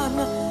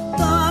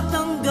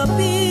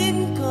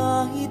 tatanggapin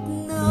kahit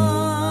na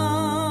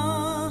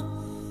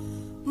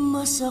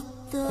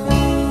masaktan.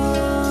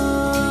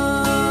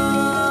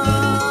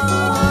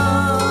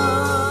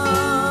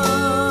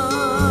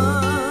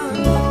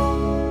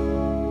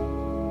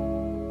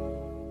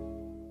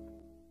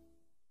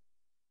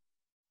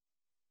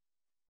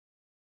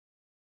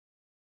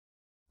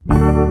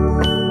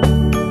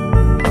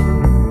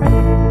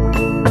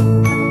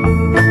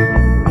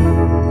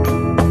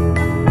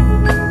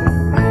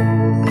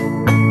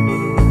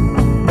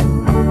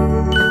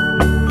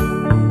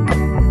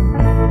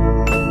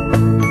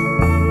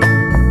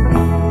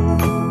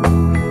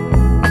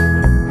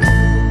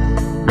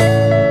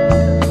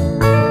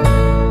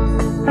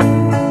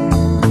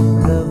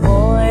 The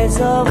voice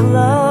of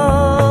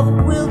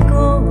love will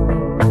call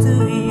to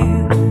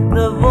you.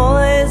 The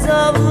voice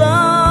of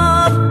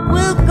love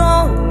will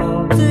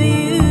call to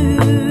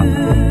you.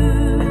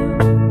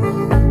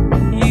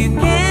 You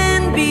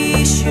can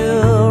be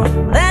sure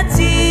that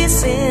he's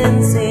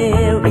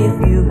sincere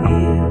if you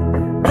hear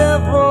the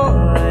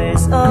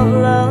voice of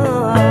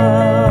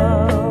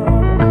love.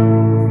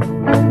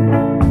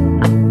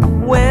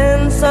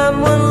 When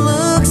someone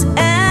looks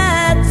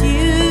at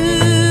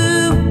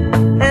you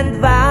and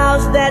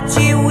vows that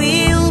she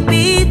will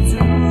be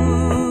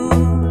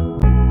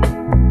true,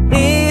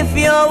 if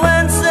you're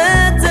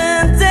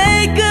uncertain,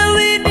 take her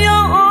in your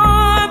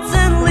arms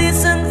and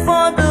listen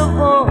for the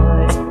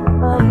voice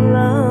of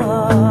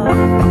love.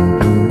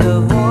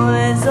 The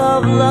voice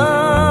of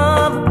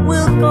love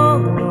will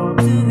call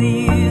to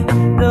you.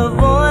 The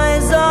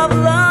voice of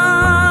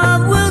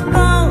love will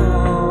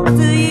call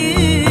to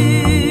you.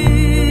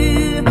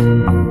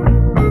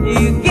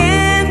 You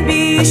can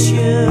be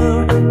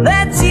sure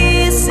that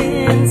she's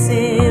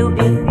sincere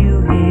if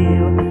you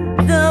hear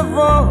the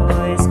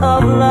voice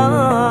of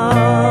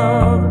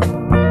love.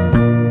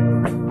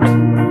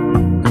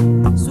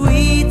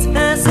 Sweet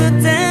as a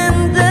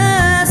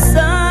tender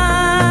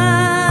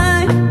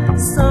sigh,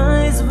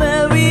 sighs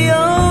very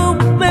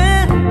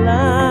open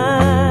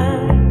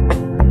line.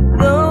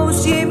 Though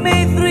she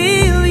may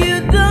thrill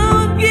you,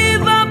 don't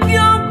give up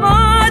your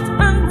heart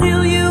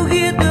until you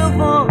hear the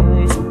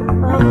voice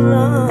of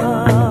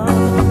love.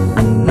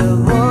 The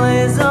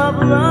voice of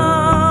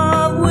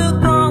love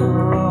will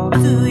call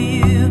to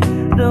you.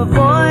 The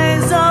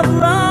voice of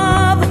love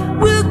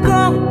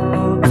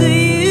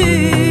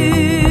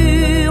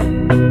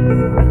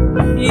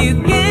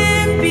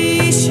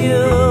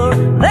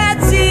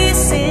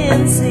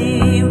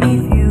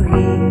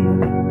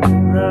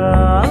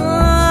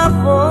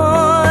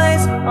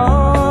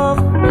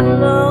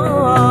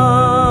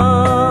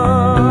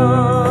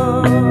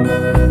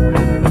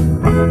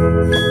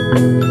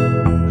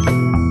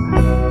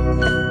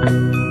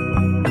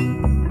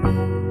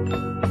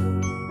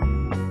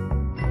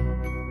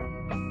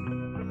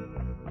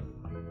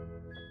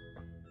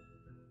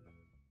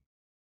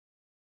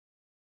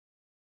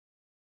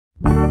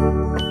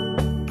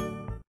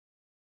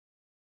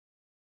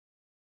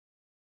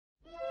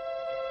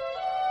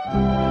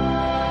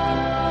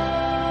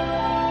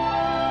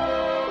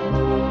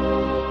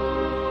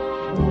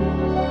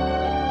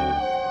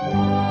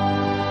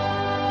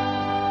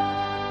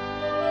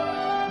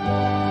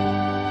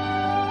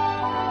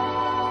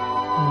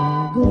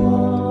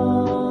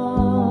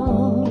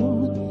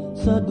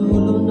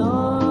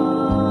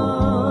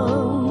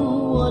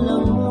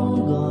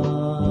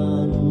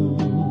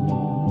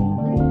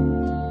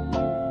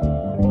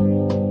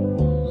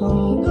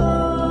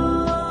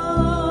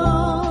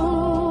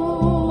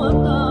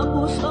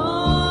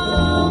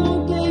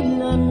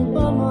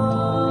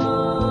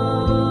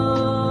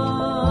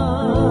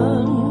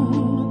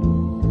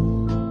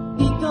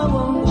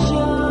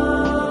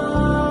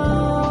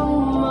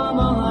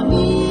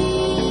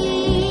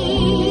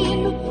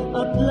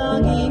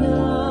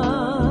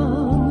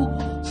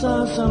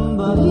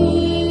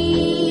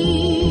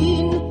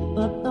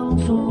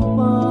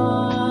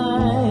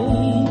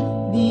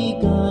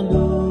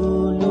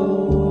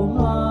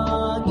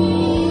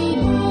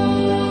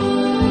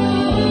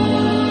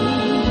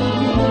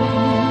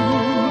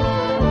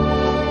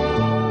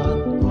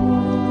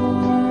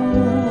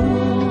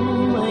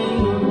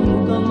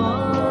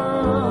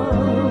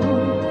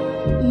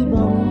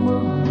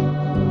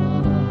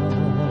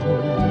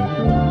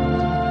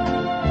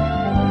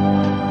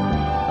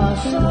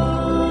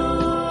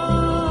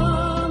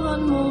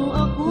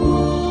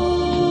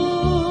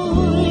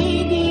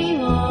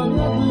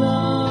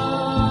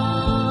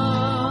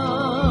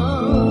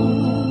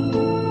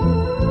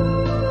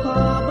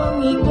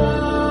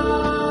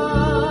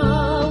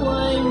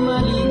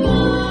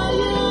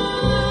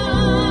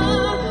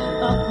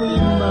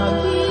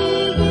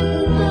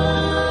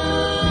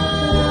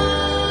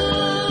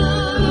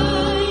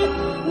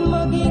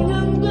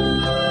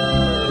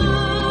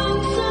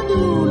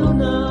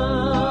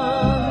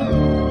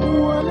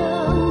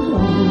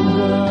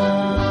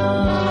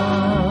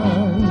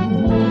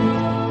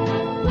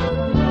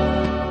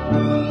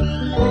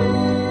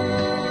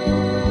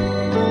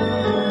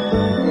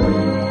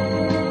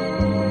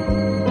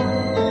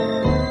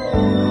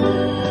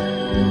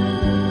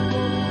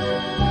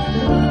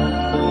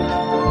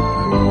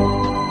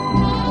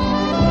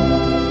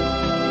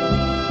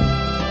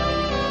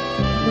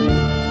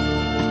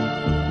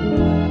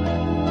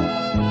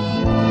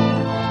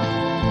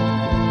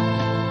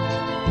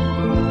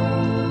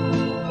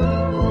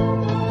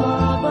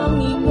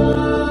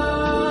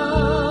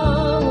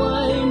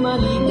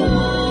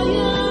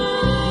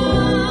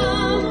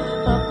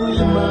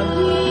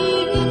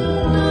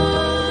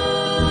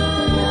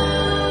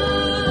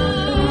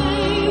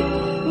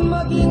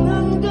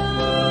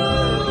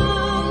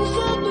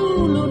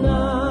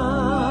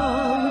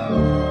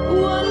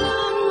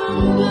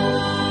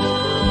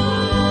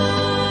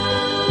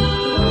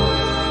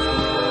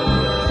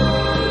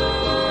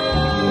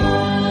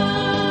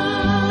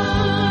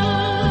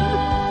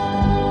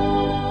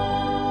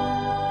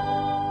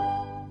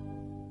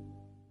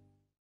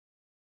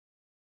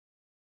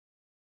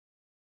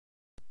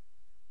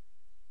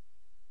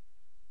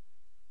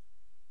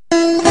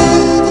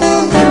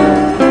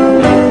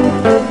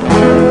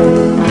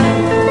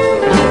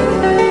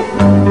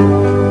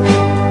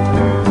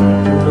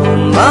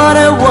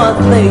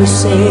they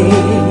say.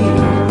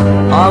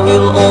 I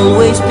will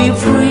always be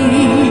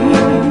free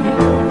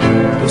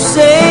to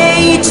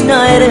say each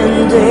night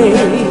and day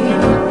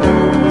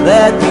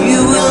that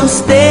you will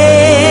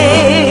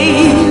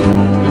stay.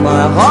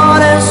 My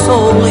heart and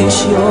soul is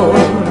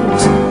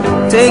yours.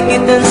 Take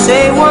it and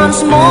say once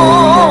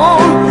more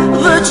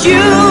that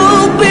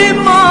you'll be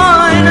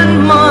mine and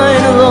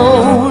mine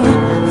alone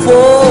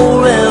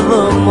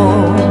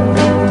forevermore.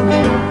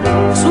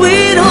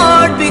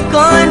 Sweetheart, be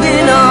kind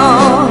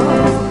enough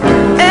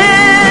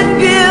and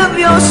give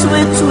your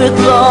sweet, sweet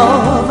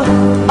love.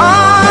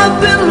 I've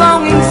been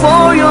longing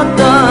for your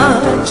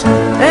touch,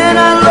 and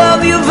I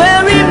love you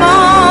very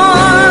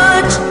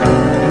much.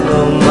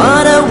 No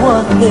matter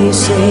what they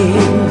say,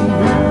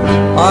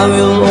 I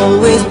will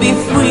always be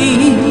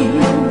free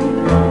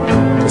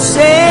to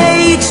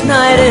say each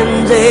night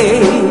and day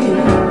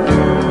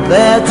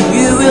that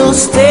you will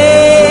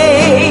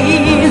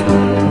stay.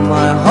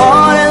 My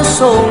heart and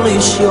soul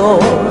is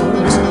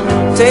yours.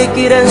 Take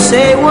it and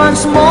say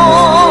once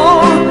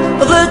more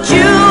that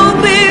you'll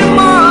be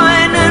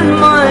mine and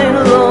mine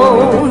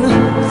alone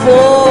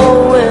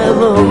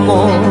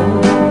forevermore.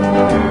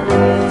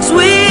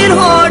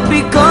 Sweetheart,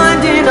 be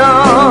kind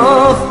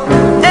enough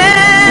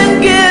and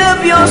give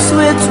your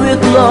sweet,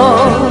 sweet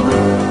love.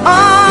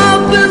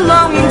 I've been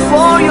longing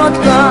for your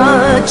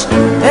touch,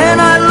 and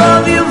I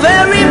love you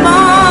very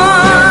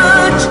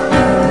much.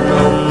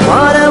 No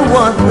matter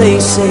what they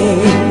say,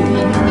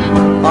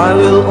 I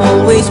will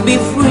always be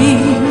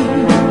free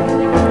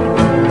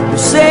to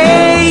say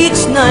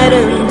each night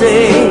and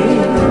day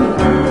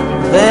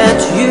that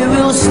you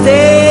will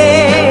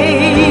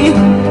stay.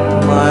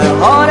 My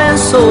heart and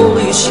soul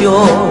is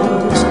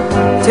yours.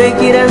 Take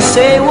it and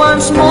say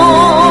once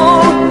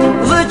more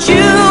that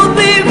you'll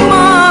be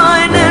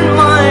mine and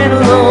mine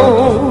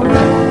alone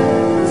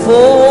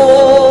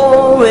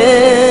forevermore.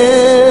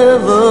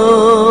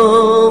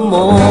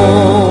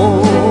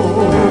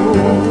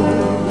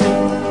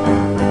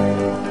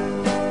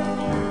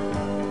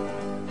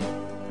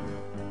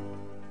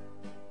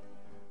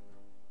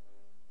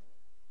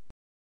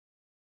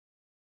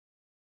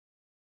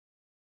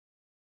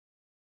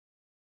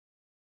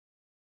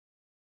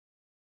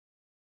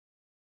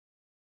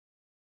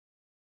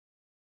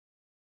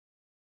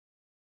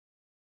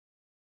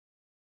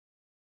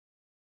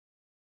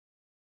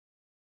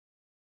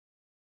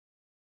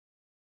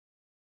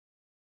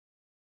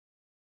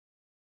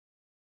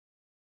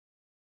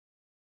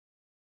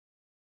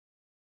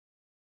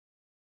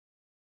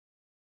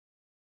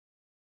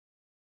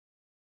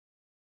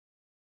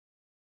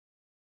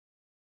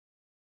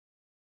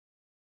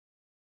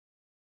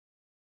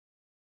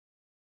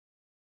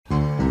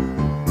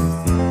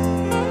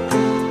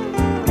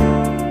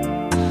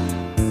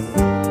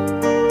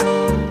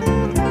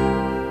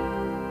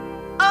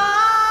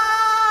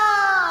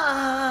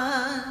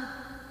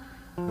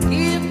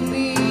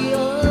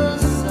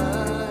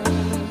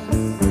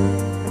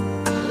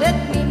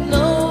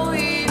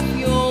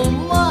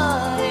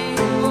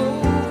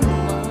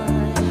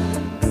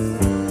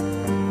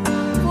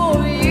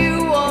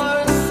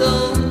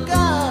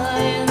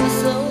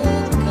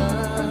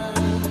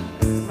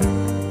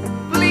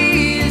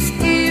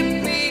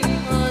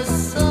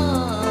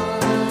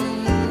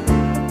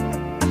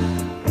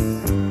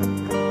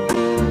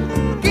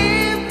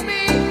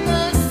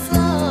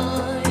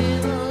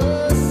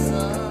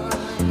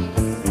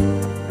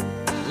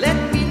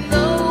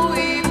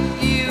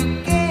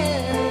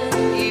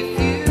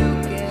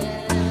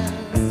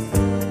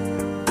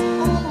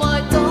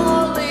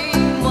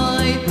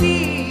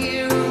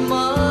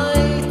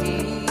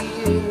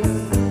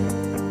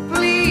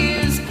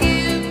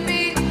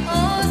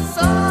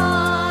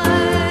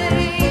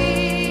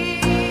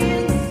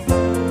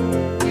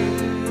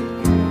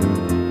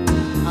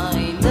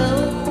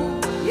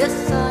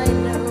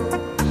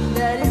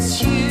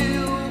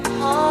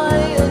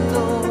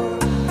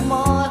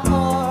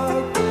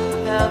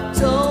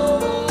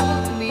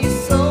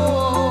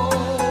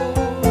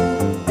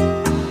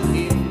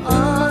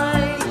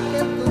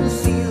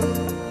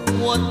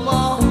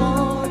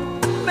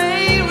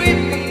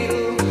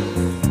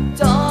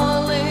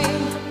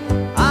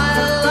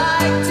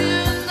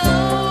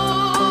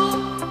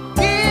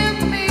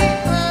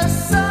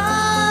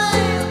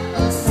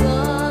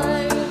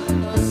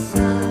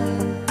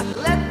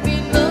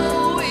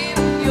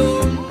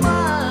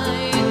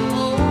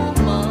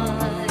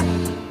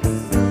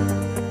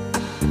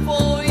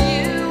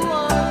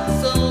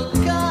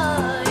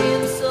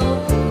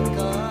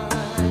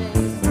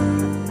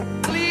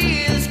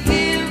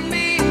 give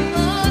me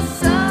a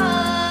sign.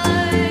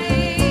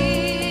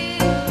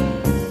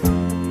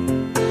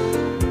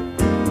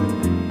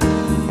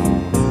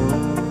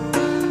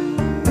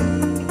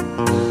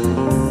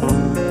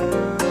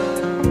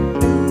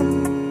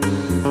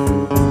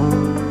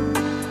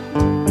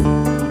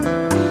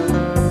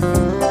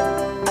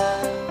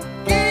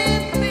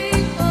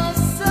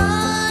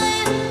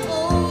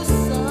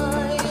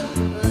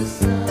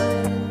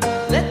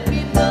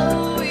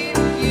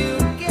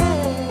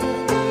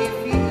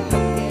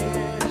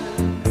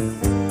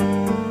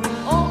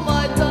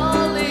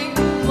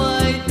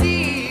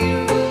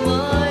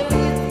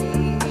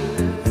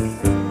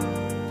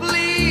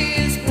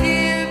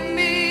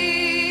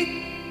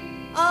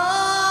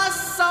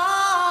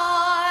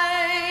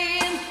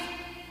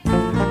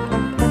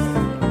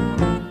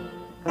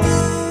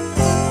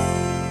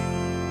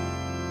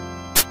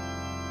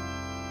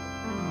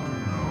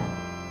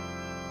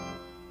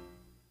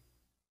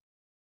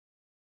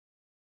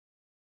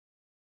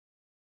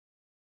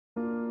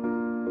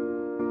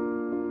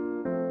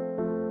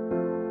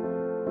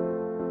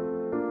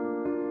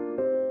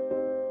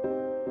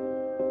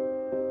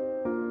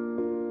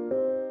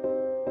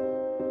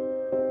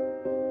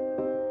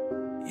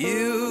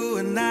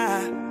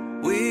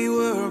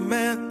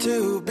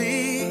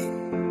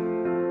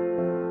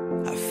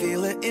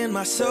 it in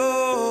my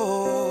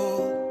soul,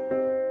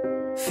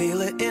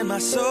 feel it in my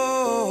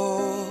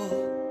soul.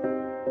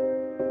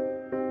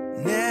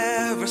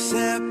 Never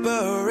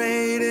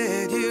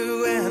separated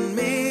you and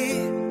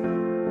me.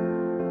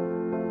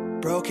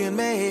 Broken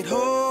made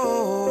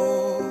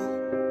whole,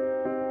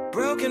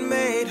 broken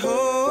made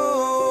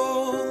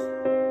whole.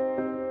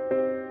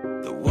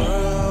 The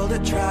world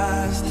that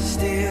tries to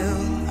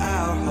steal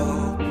our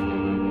hope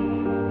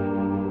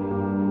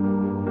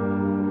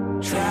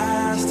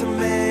tries to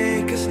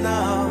make us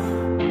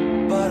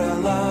numb, but our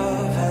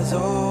love has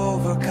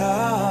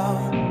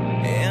overcome.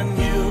 And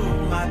you,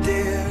 my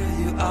dear,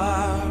 you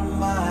are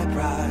my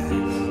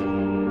prize.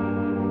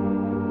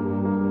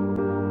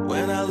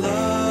 When I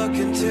look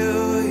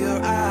into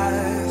your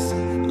eyes,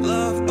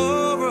 love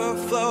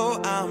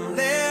overflow, I'm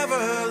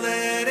never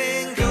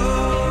letting go.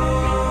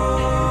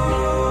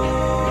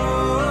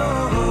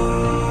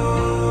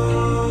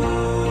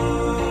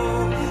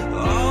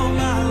 All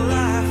my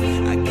life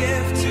I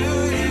give to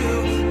you,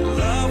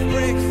 love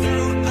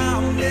breakthrough,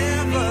 I'm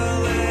never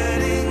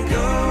letting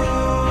go.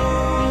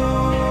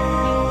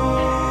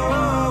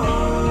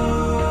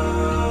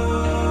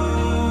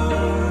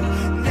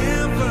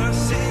 Never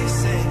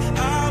ceasing,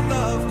 our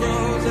love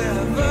grows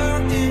ever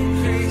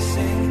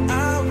increasing, I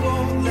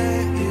won't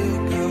let you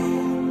go.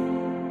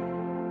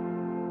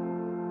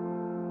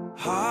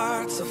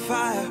 Hearts of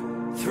fire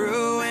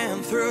through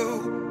and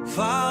through,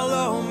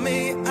 follow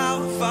me,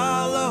 I'll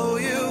follow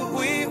you.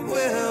 We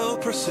will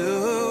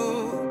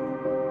pursue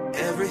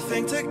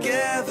everything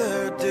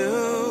together, do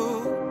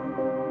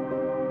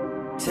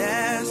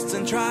tests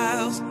and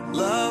trials,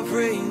 love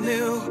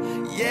renew.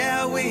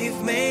 Yeah,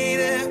 we've made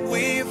it,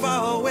 we've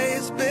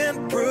always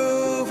been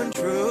proven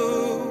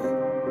true.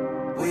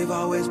 We've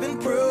always been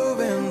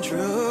proven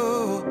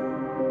true.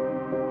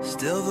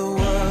 Still the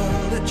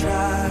world that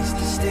tries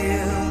to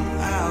steal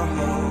our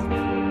hope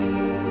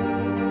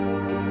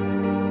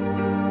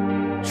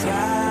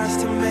tries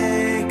to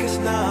make us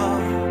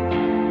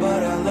numb,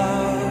 but our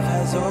love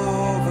has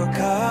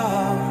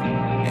overcome.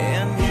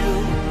 And you,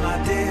 my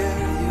dear,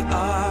 you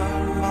are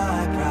my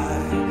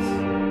prize.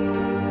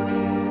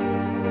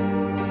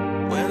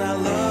 When I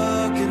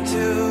look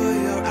into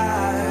your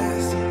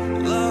eyes,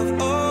 love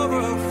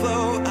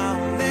overflow, I'm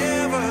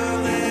never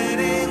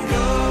letting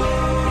go.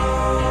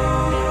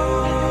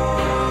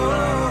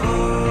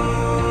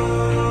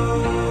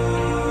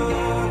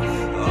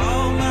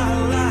 All my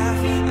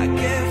life I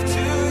give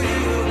to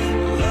you,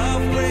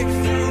 love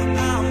breakthrough,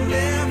 I'm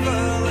never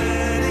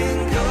letting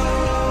go.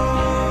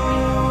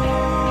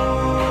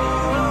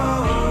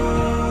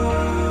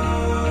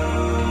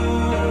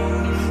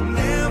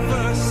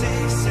 Never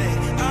ceasing,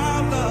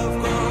 our love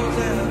grows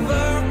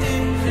ever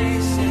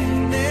increasing,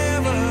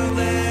 never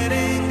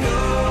letting go.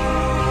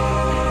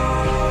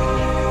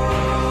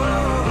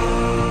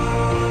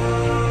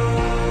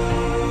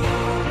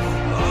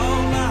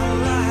 All my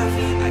life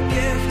I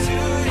give to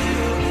you,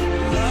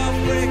 love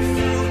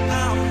breakthrough,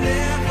 I'm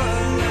never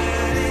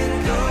letting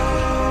go.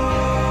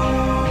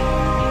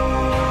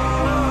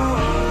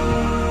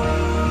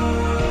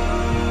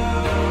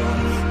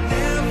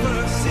 Never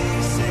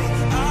ceasing,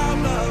 our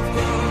love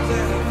grows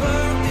ever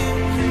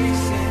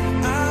increasing,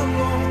 I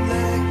won't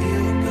let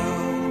you go.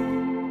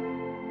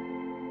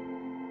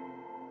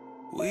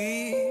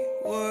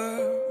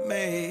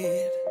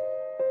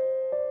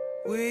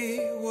 We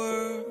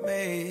were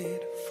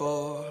made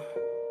for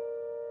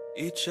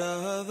each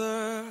other.